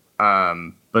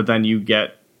 But then you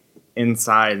get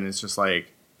inside, and it's just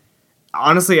like,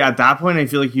 honestly, at that point, I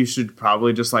feel like you should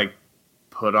probably just like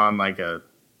put on like a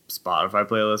Spotify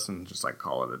playlist and just like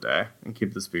call it a day and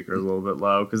keep the speakers a little bit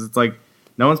low, because it's like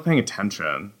no one's paying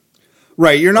attention.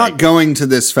 Right, you're not going to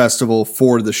this festival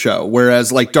for the show,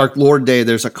 whereas like Dark Lord Day,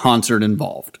 there's a concert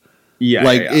involved. Yeah,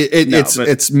 like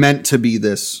it's meant to be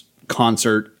this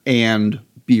concert and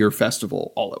beer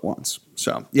festival all at once.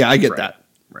 So yeah, I get that.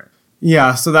 Right.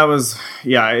 Yeah, so that was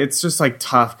it's just like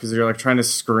tough because you're like trying to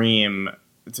scream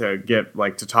to get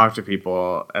like to talk to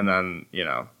people, and then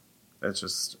it's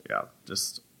just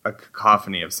a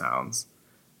cacophony of sounds.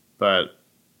 But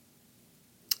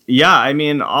yeah, I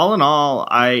mean, all in all,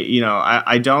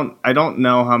 I don't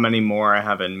know how many more I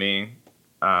have in me.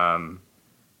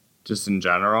 Just in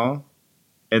general,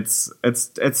 it's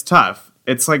tough.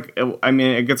 It's like,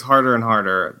 it gets harder and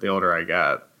harder the older I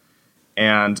get,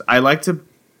 and I like to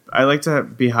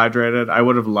be hydrated. I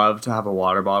would have loved to have a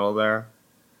water bottle there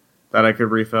that I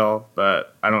could refill,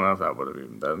 but I don't know if that would have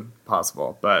even been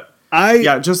possible. But I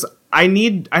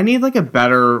need like a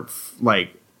better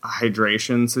like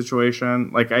hydration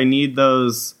situation. Like, I need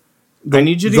those. I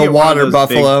need you to get water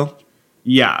buffalo.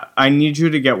 I need you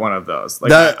to get one of those.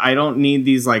 Like, I don't need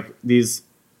these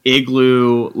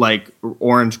igloo like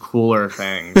orange cooler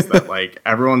things that like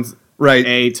everyone's right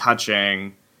A,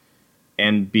 touching,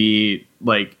 and B,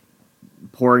 like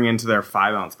pouring into their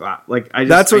 5-ounce glass. Like I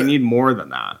need more than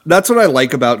that. That's what I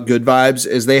like about Good Vibes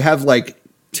is they have like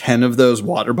 10 of those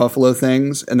water buffalo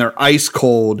things and they're ice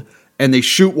cold and they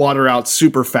shoot water out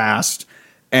super fast,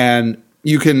 and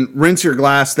you can rinse your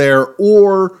glass there,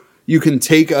 or you can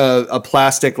take a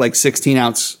plastic like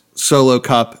 16-ounce solo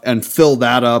cup and fill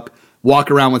that up, walk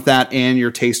around with that and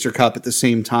your taster cup at the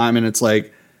same time. And it's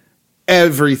like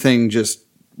everything just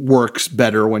works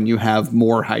better when you have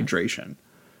more hydration.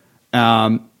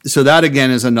 So that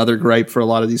again is another gripe for a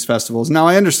lot of these festivals. Now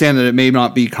I understand that it may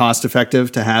not be cost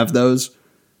effective to have those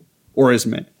or as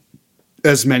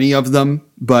many of them,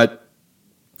 but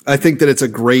I think that it's a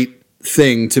great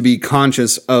thing to be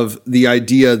conscious of the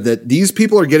idea that these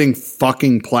people are getting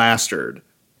fucking plastered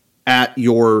at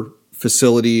your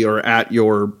facility or at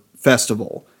your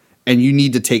festival, and you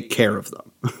need to take care of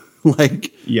them.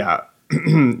 Like, yeah,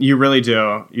 you really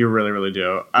do. You really, really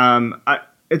do.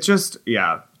 It's just,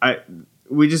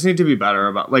 we just need to be better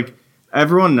about, like,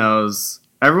 everyone knows,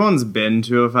 everyone's been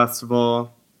to a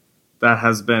festival that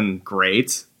has been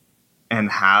great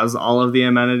and has all of the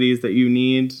amenities that you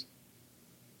need.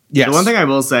 Yes. The one thing I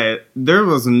will say, there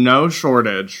was no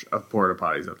shortage of porta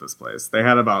potties at this place. They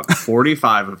had about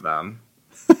 45 of them.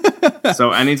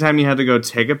 So anytime you had to go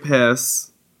take a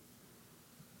piss,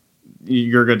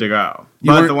 you're good to go.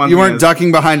 You weren't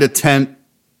ducking behind a tent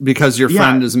because your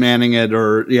friend is manning it,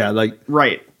 or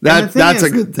right. That's a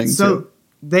good thing. So too.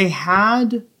 They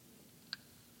had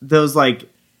those like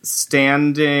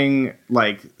standing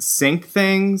like sink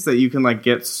things that you can like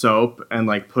get soap and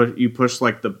like push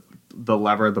like the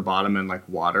lever at the bottom and like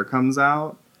water comes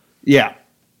out. Yeah.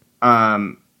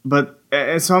 But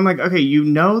so I'm like, okay, you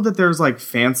know that there's like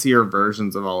fancier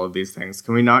versions of all of these things.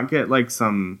 Can we not get like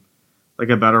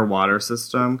a better water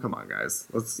system? Come on, guys.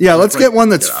 Let's get one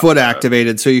that's foot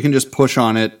activated so you can just push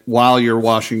on it while you're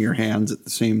washing your hands at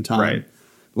the same time. Right.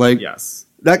 Like, yes.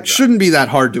 That shouldn't be that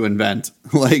hard to invent.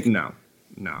 Like, no.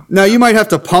 Now, you might have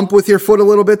to pump with your foot a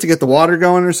little bit to get the water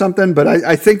going or something, but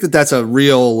I think that that's a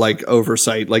real, like,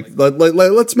 oversight. Like,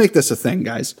 let's make this a thing,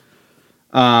 guys.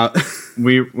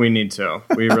 We need to.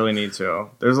 We really need to.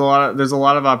 There's a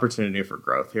lot of opportunity for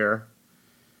growth here.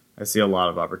 I see a lot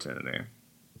of opportunity.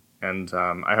 And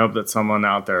I hope that someone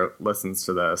out there listens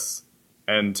to this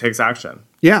and takes action.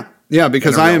 Yeah,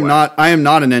 because I am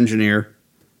not an engineer.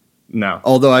 No.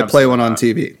 Although I play one on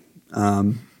TV.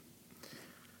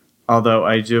 Although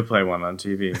I do play one on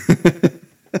TV.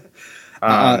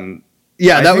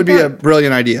 That would be a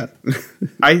brilliant idea.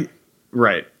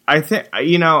 Right. I think, I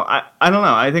don't know.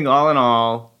 I think all in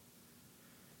all,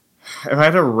 if I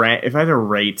had to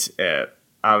rate it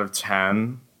out of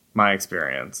 10, my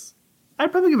experience,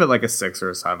 I'd probably give it like a 6 or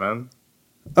a 7.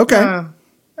 Okay.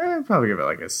 I'd probably give it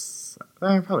like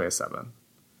probably a 7.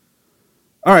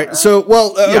 All right. So,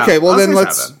 okay. Well, then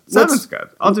let's... 7's good.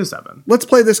 I'll do 7. Let's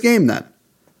play this game then.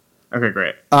 Okay,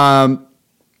 great.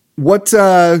 What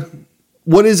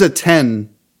is a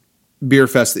 10 beer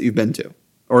fest that you've been to?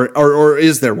 Or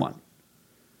is there one?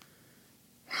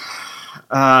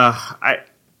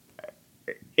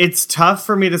 It's tough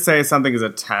for me to say something is a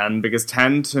 10 because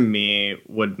 10 to me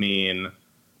would mean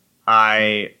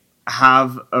I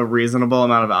have a reasonable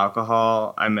amount of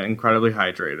alcohol. I'm incredibly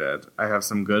hydrated. I have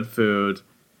some good food.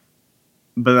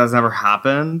 But that's never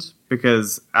happened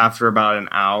because after about an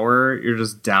hour, you're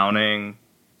just downing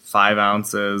 5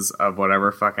 ounces of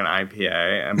whatever fucking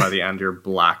IPA, and by the end, you're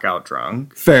blackout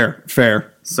drunk. Fair.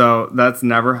 So that's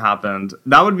never happened.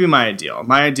 That would be my ideal.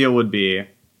 My ideal would be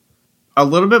a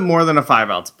little bit more than a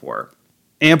 5-ounce pour.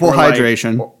 Ample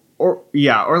hydration. Or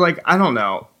like, I don't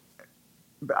know.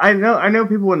 I know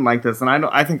people wouldn't like this, and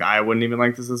I think I wouldn't even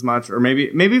like this as much. Or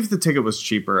maybe if the ticket was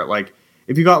cheaper, like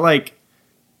if you got like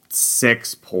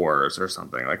 6 pours or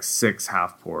something, like 6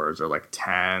 half pours or like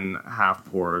 10 half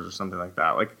pours or something like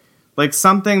that, like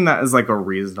something that is like a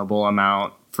reasonable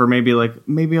amount for maybe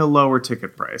a lower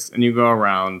ticket price, and you go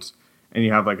around and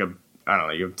you have like you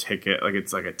have ticket, like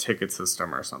it's like a ticket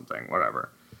system or something,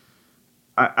 whatever.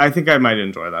 I think I might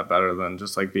enjoy that better than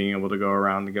just like being able to go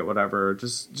around and get whatever,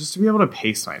 just to be able to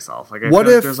pace myself. Like I feel like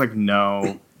there's like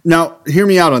no. Now hear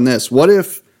me out on this. What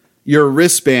if your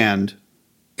wristband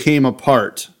came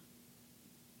apart?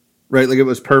 Right, like it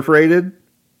was perforated.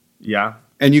 Yeah.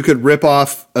 And you could rip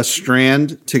off a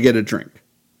strand to get a drink.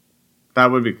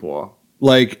 That would be cool.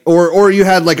 Like, or you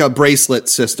had like a bracelet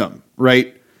system,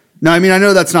 right? Now, I mean, I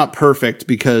know that's not perfect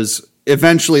because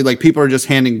eventually, like, people are just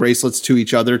handing bracelets to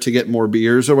each other to get more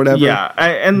beers or whatever. Yeah,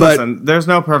 listen, there's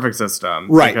no perfect system,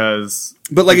 right?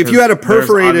 But like, if you had a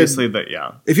perforated,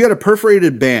 if you had a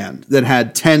perforated band that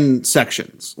had 10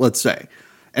 sections, let's say,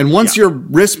 and once your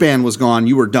wristband was gone,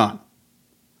 you were done.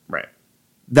 Right.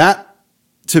 that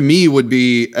to me would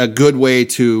be a good way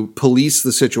to police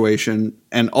the situation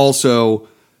and also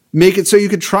make it so you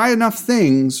could try enough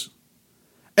things.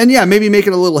 And yeah, maybe make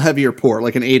it a little heavier pour,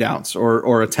 like an 8 ounce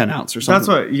or a 10 ounce or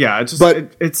something. That's what, yeah.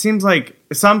 It seems like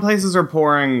some places are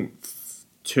pouring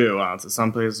 2 ounces,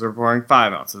 some places are pouring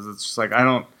 5 ounces. It's just like,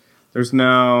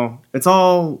 it's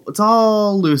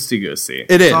all loosey goosey.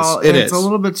 It's a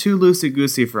little bit too loosey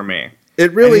goosey for me.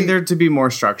 It really, I need there to be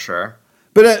more structure.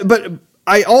 But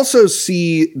I also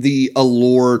see the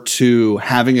allure to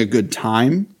having a good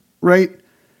time, right?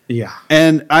 Yeah.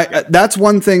 And that's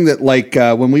one thing that, like,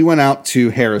 when we went out to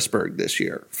Harrisburg this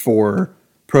year for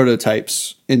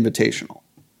Prototypes Invitational,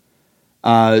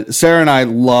 Sarah and I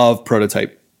love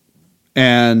Prototype,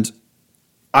 and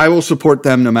I will support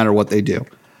them no matter what they do.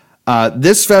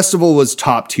 This festival was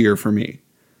top tier for me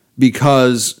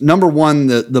because, number one,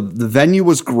 the venue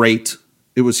was great.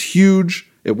 It was huge.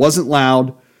 It wasn't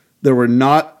loud. There were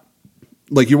not,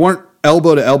 like, you weren't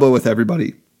elbow to elbow with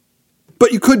everybody.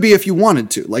 But you could be if you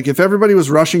wanted to. Like, if everybody was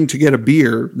rushing to get a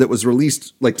beer that was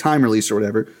released, like time release or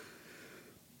whatever,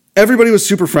 everybody was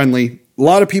super friendly. A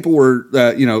lot of people were,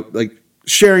 like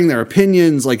sharing their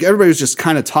opinions. Like, everybody was just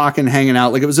kind of talking, hanging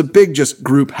out. Like, it was a big just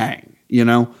group hang,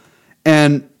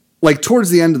 And like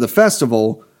towards the end of the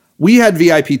festival, we had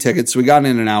VIP tickets, so we got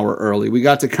in an hour early. We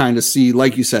got to kind of see,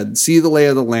 like you said, see the lay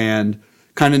of the land,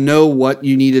 kind of know what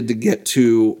you needed to get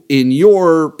to in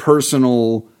your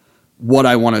personal what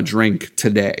I want to drink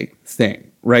today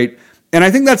thing, right? And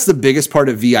I think that's the biggest part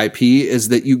of VIP is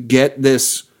that you get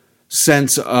this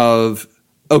sense of,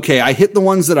 okay, I hit the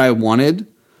ones that I wanted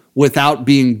without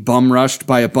being bum rushed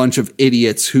by a bunch of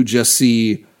idiots who just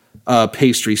see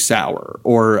pastry sour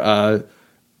or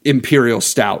imperial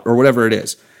stout or whatever it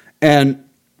is. And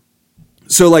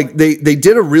so like they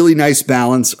did a really nice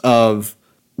balance of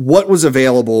what was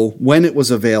available, when it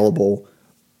was available,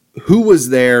 who was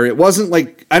there. It wasn't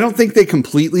like, I don't think they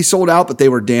completely sold out, but they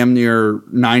were damn near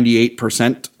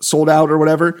 98% sold out or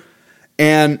whatever.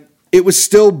 And it was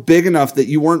still big enough that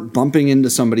you weren't bumping into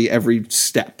somebody every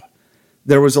step.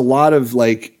 There was a lot of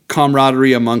like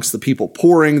camaraderie amongst the people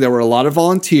pouring. There were a lot of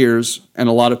volunteers and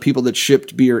a lot of people that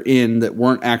shipped beer in that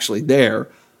weren't actually there,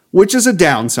 which is a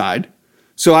downside.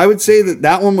 So I would say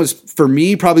that one was, for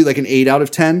me, probably like an 8 out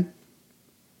of 10.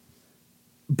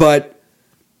 But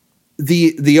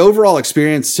the overall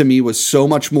experience to me was so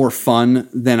much more fun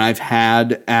than I've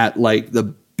had at like the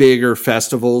bigger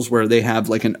festivals where they have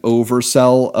like an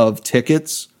oversell of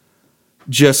tickets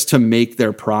just to make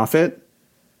their profit.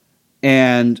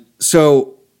 And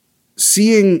so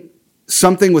seeing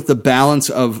something with the balance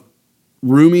of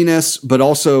roominess, but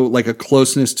also like a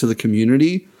closeness to the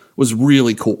community was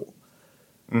really cool.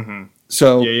 Mm-hmm.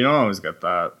 So yeah, you don't always get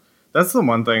that. That's the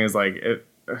one thing is like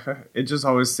it just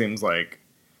always seems like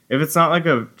if it's not like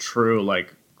a true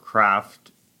like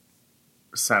craft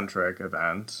centric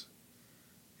event,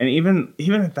 and even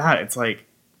at that, it's like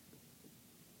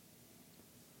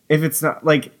if it's not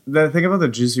like the thing about the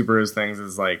Juicy Brews things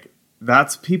is like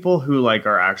that's people who like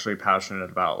are actually passionate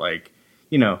about like,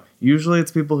 usually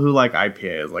it's people who like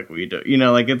IPAs like we do,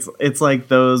 like it's like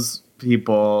those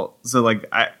people. So like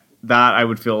I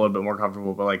would feel a little bit more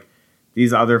comfortable, but like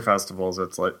these other festivals,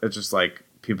 it's just like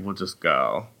people would just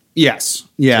go. Yes.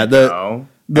 Yeah. And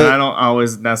I don't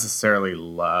always necessarily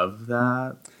love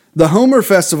that. The Homer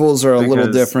festivals are a little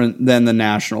different than the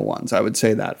national ones. I would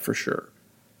say that for sure.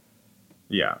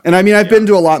 Yeah. And I mean, I've been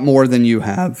to a lot more than you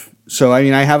have. So, I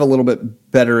mean, I have a little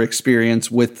bit better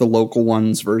experience with the local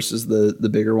ones versus the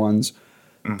bigger ones.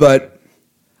 Mm-hmm. But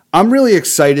I'm really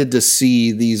excited to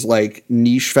see these like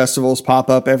niche festivals pop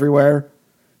up everywhere.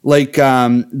 Like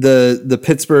the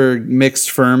Pittsburgh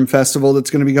Mixed Firm Festival that's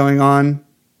going to be going on.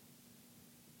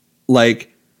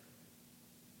 Like,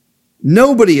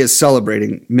 nobody is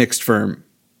celebrating Mixed Firm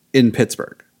in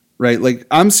Pittsburgh, right? Like,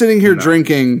 I'm sitting here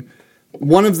drinking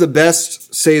one of the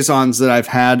best saisons that I've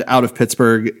had out of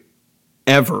Pittsburgh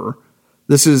ever.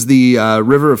 This is the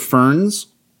River of Ferns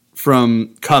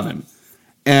from Coven.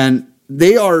 And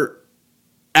they are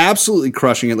absolutely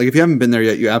crushing it. Like, if you haven't been there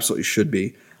yet, you absolutely should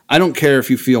be. I don't care if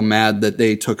you feel mad that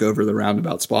they took over the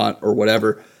roundabout spot or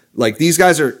whatever. Like, these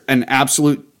guys are an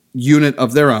absolute unit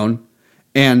of their own,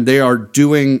 and they are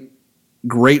doing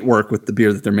great work with the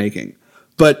beer that they're making.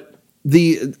 But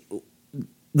the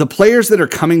players that are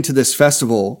coming to this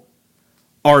festival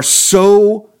are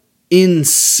so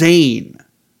insane.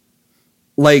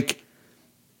 Like,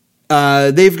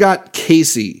 they've got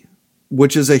Casey,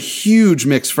 which is a huge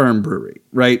Mixed Firm brewery,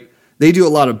 right? They do a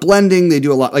lot of blending. They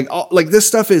do a lot like this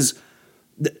stuff is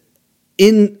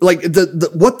in like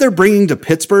what they're bringing to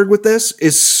Pittsburgh with this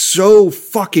is so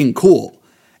fucking cool.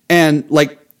 And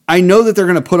like I know that they're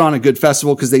going to put on a good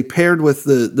festival because they paired with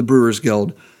the Brewers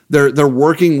Guild. They're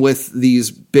working with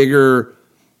these bigger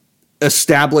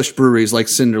established breweries like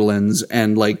Cinderlands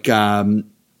and like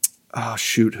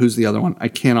who's the other one? I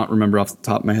cannot remember off the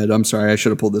top of my head. I'm sorry, I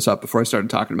should have pulled this up before I started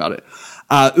talking about it.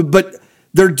 But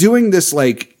they're doing this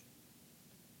like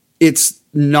it's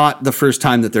not the first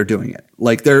time that they're doing it.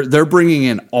 Like they're bringing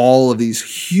in all of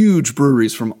these huge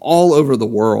breweries from all over the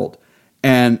world.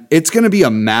 And it's going to be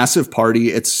a massive party.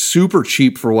 It's super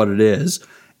cheap for what it is.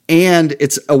 And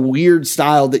it's a weird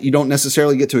style that you don't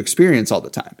necessarily get to experience all the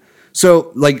time.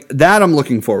 So like that I'm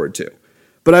looking forward to.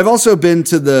 But I've also been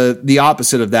to the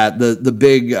opposite of that, the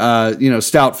big,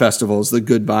 stout festivals, the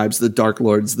Good Vibes, the Dark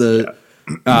Lords, the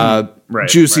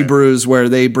Juicy Brews, where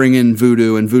they bring in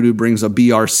Voodoo and Voodoo brings a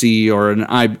BRC or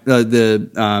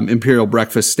the Imperial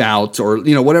Breakfast Stout or,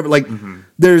 whatever. Like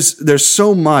there's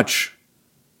so much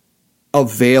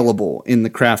available in the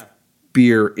craft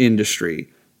beer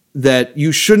industry that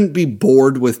you shouldn't be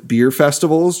bored with beer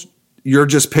festivals. You're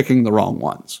just picking the wrong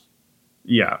ones.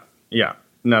 Yeah.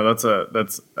 No,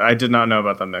 I did not know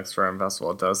about the Mixed Ferm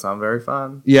Festival. It does sound very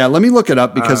fun. Yeah, let me look it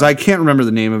up because I can't remember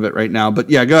the name of it right now. But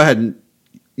yeah, go ahead and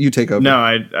you take over. No,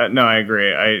 I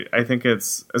agree. I think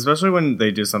it's, especially when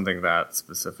they do something that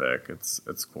specific, it's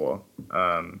cool.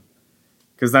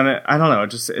 Because then I don't know.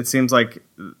 It seems like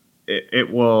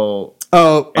it will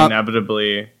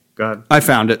inevitably. Go ahead. I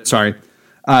found it. Sorry,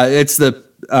 it's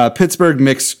the Pittsburgh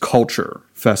Mixed Culture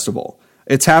Festival.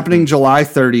 It's happening July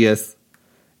 30th.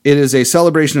 It is a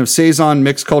celebration of Saison,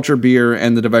 mixed culture beer,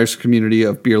 and the diverse community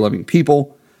of beer-loving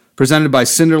people, presented by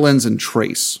Cinderlands and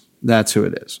Trace. That's who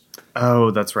it is.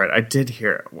 Oh, that's right. I did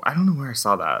hear. I don't know where I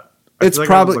saw that. It's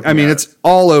probably. It's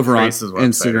all over on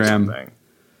Instagram.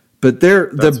 But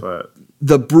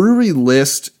the brewery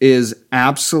list is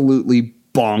absolutely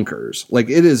bonkers. Like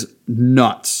it is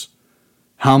nuts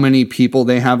how many people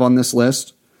they have on this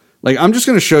list. Like I'm just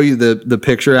going to show you the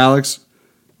picture, Alex.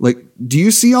 Like, do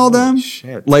you see all them?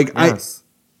 Shit. Like, yes.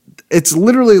 It's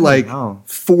literally like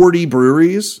 40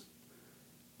 breweries,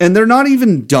 and they're not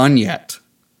even done yet.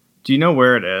 Do you know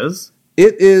where it is?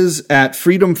 It is at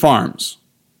Freedom Farms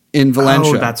in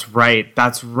Valencia. Oh, that's right.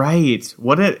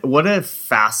 What a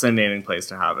fascinating place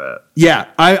to have it. Yeah,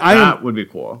 that would be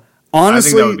cool.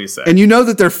 Honestly, I think that would be sick. And you know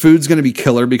that their food's going to be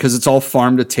killer because it's all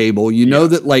farm to table. You know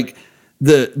that like.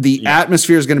 The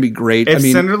atmosphere is going to be great. If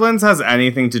Cinderlands has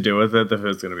anything to do with it, the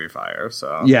food's going to be fire.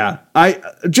 So yeah, I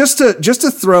just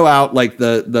to throw out like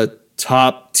the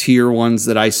top tier ones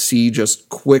that I see just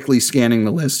quickly scanning the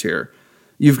list here.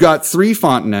 You've got 3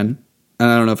 Fontainen, and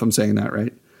I don't know if I'm saying that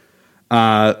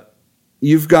right.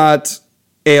 You've got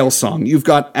Ale Song. You've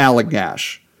got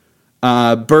Allagash.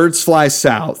 Birds Fly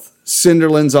South.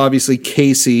 Cinderlands, obviously.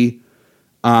 Casey.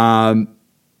 Creature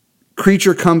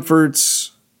Comforts.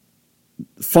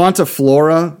 Fonta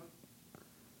Flora,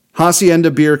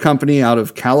 Hacienda Beer Company out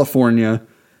of California,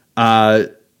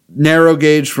 Narrow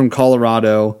Gauge from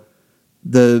Colorado,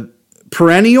 the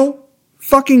Perennial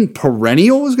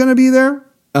is going to be there.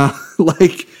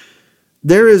 Like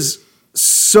there is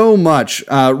so much.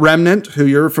 Remnant, who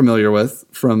you're familiar with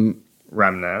from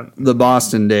the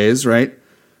Boston days, right?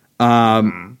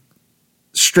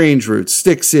 Strange Roots,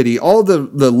 Stick City, all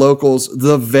the locals.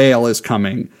 The Veil is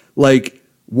coming. Like.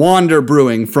 Wander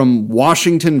Brewing from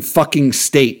Washington fucking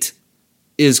State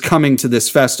is coming to this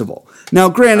festival. Now,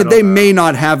 granted, they may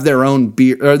not have their own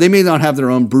beer, or they may not have their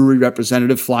own brewery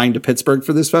representative flying to Pittsburgh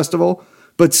for this festival,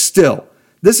 but still,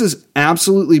 this is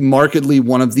absolutely markedly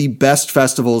one of the best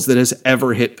festivals that has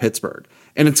ever hit Pittsburgh.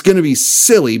 And it's going to be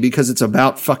silly because it's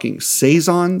about fucking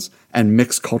saisons and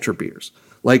mixed culture beers.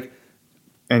 Like,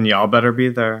 and y'all better be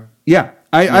there. Yeah.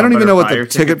 I don't even know what the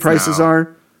ticket prices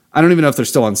are. I don't even know if they're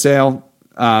still on sale.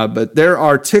 But there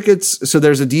are tickets. So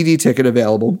there's a DD ticket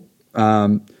available.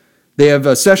 They have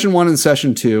a session 1 and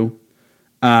session 2.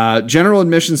 General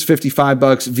admission's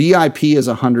 $55. VIP is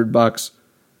 $100.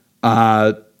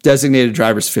 Designated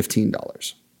driver's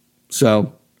 $15.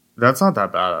 So that's not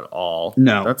that bad at all.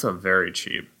 No, that's a very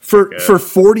cheap for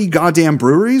 40 goddamn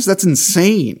breweries. That's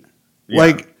insane. Yeah,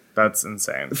 like that's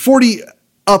insane. 40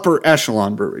 upper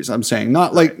echelon breweries. I'm saying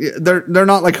not like they're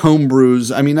not like home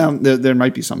brews. I mean, there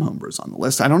might be some home brews on the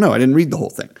list. I don't know. I didn't read the whole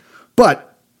thing,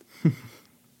 but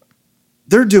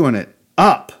they're doing it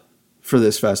up for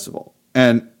this festival.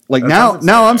 And like now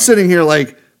I'm sitting here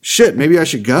like, shit, maybe I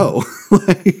should go.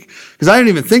 Because I didn't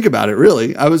even think about it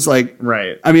really. I was like,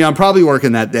 right. I mean, I'm probably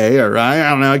working that day, or I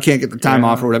don't know, I can't get the time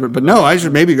off or whatever. But no, I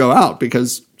should maybe go out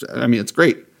because I mean, it's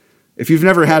great. If you've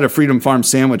never had a Freedom Farm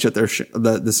sandwich at their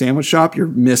the sandwich shop, you're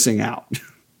missing out.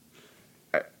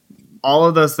 All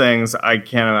of those things, I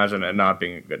can't imagine it not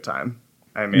being a good time.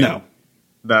 I mean, No.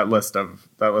 that list of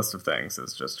things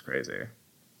is just crazy.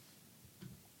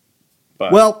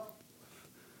 But Well,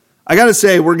 I got to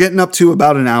say, we're getting up to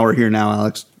about an hour here now,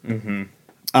 Alex. Mm-hmm.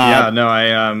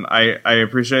 I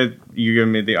appreciate you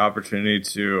giving me the opportunity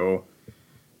to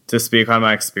speak on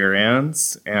my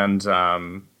experience, and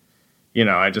I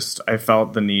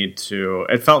felt the need to.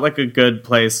 It felt like a good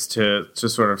place to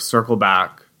sort of circle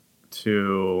back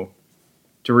to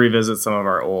revisit some of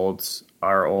our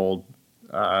old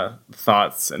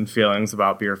thoughts and feelings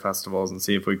about beer festivals, and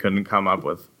see if we couldn't come up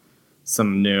with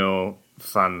some new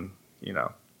fun,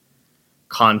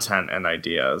 content and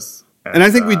ideas. And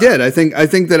I think we did. I think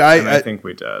that I think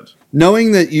we did.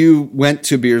 Knowing that you went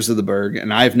to Beers of the Berg,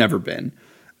 and I've never been.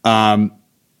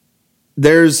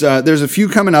 There's a few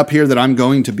coming up here that I'm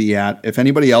going to be at. If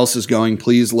anybody else is going,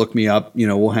 please look me up.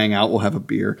 We'll hang out. We'll have a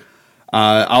beer.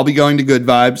 I'll be going to Good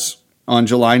Vibes on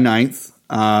July 9th.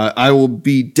 I will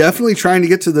be definitely trying to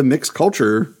get to the mixed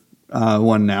culture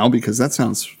one now, because that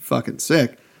sounds fucking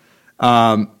sick.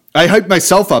 I hyped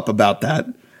myself up about that.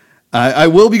 I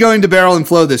will be going to Barrel and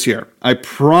Flow this year. I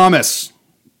promise.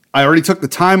 I already took the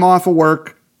time off of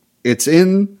work. It's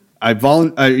in.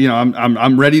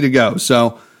 I'm ready to go.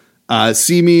 So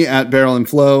see me at Barrel and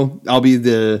Flow. I'll be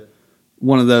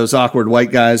one of those awkward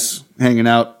white guys hanging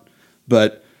out.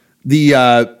 But the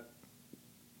other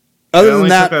than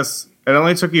that, it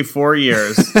only took you 4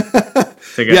 years to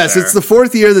get yes, there. it's the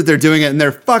fourth year that they're doing it, and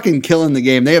they're fucking killing the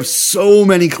game. They have so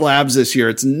many collabs this year.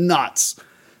 It's nuts.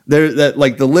 The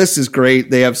list is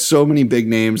great. They have so many big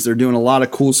names. They're doing a lot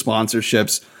of cool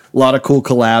sponsorships, a lot of cool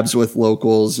collabs with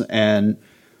locals, and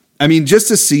I mean, just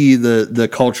to see the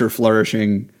culture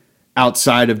flourishing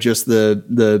outside of just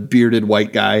the bearded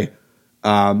white guy,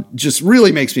 just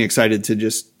really makes me excited to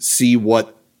just see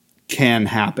what can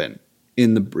happen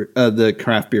in the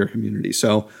craft beer community.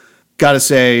 So, gotta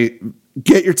say,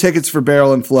 get your tickets for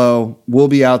Barrel and Flow. We'll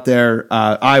be out there.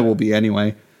 I will be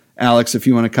anyway. Alex, if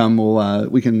you want to come,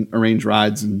 we can arrange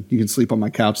rides, and you can sleep on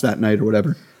my couch that night or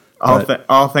whatever.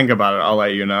 I'll think about it. I'll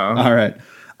let you know. All right.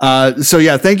 So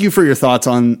yeah, thank you for your thoughts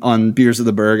on Beers of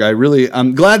the Berg.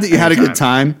 I'm glad that you had a good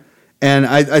time. And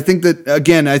I think that,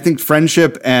 again, I think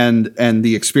friendship and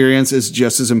the experience is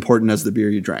just as important as the beer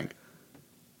you drank.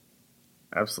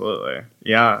 Absolutely.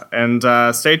 Yeah. And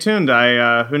stay tuned.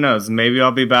 Who knows? Maybe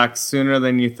I'll be back sooner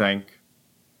than you think.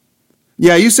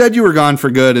 Yeah, you said you were gone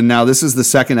for good, and now this is the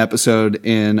second episode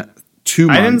in 2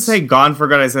 months. I didn't say gone for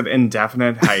good. I said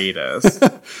indefinite hiatus.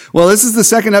 Well, this is the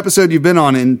second episode you've been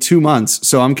on in 2 months,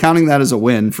 so I'm counting that as a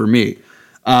win for me.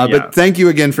 But thank you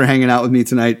again for hanging out with me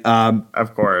tonight.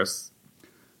 Of course.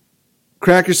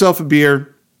 Crack yourself a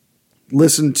beer.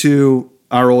 Listen to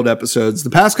our old episodes.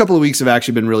 The past couple of weeks have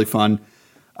actually been really fun.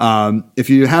 If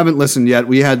you haven't listened yet,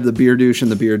 we had the Beer Douche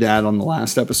and the Beer Dad on the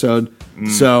last episode.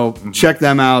 So check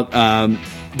them out.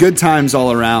 Good times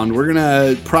all around. We're going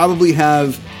to probably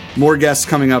have more guests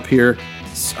coming up here.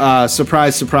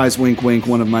 Surprise, surprise, wink, wink.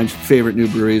 One of my favorite new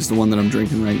breweries, the one that I'm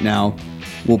drinking right now.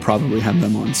 We'll probably have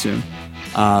them on soon.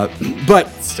 But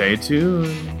stay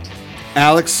tuned.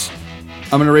 Alex,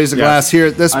 I'm going to raise a glass here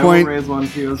at this point. I will raise one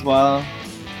to you as well.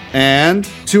 And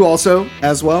to also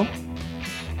as well.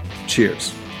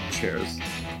 Cheers. Cheers.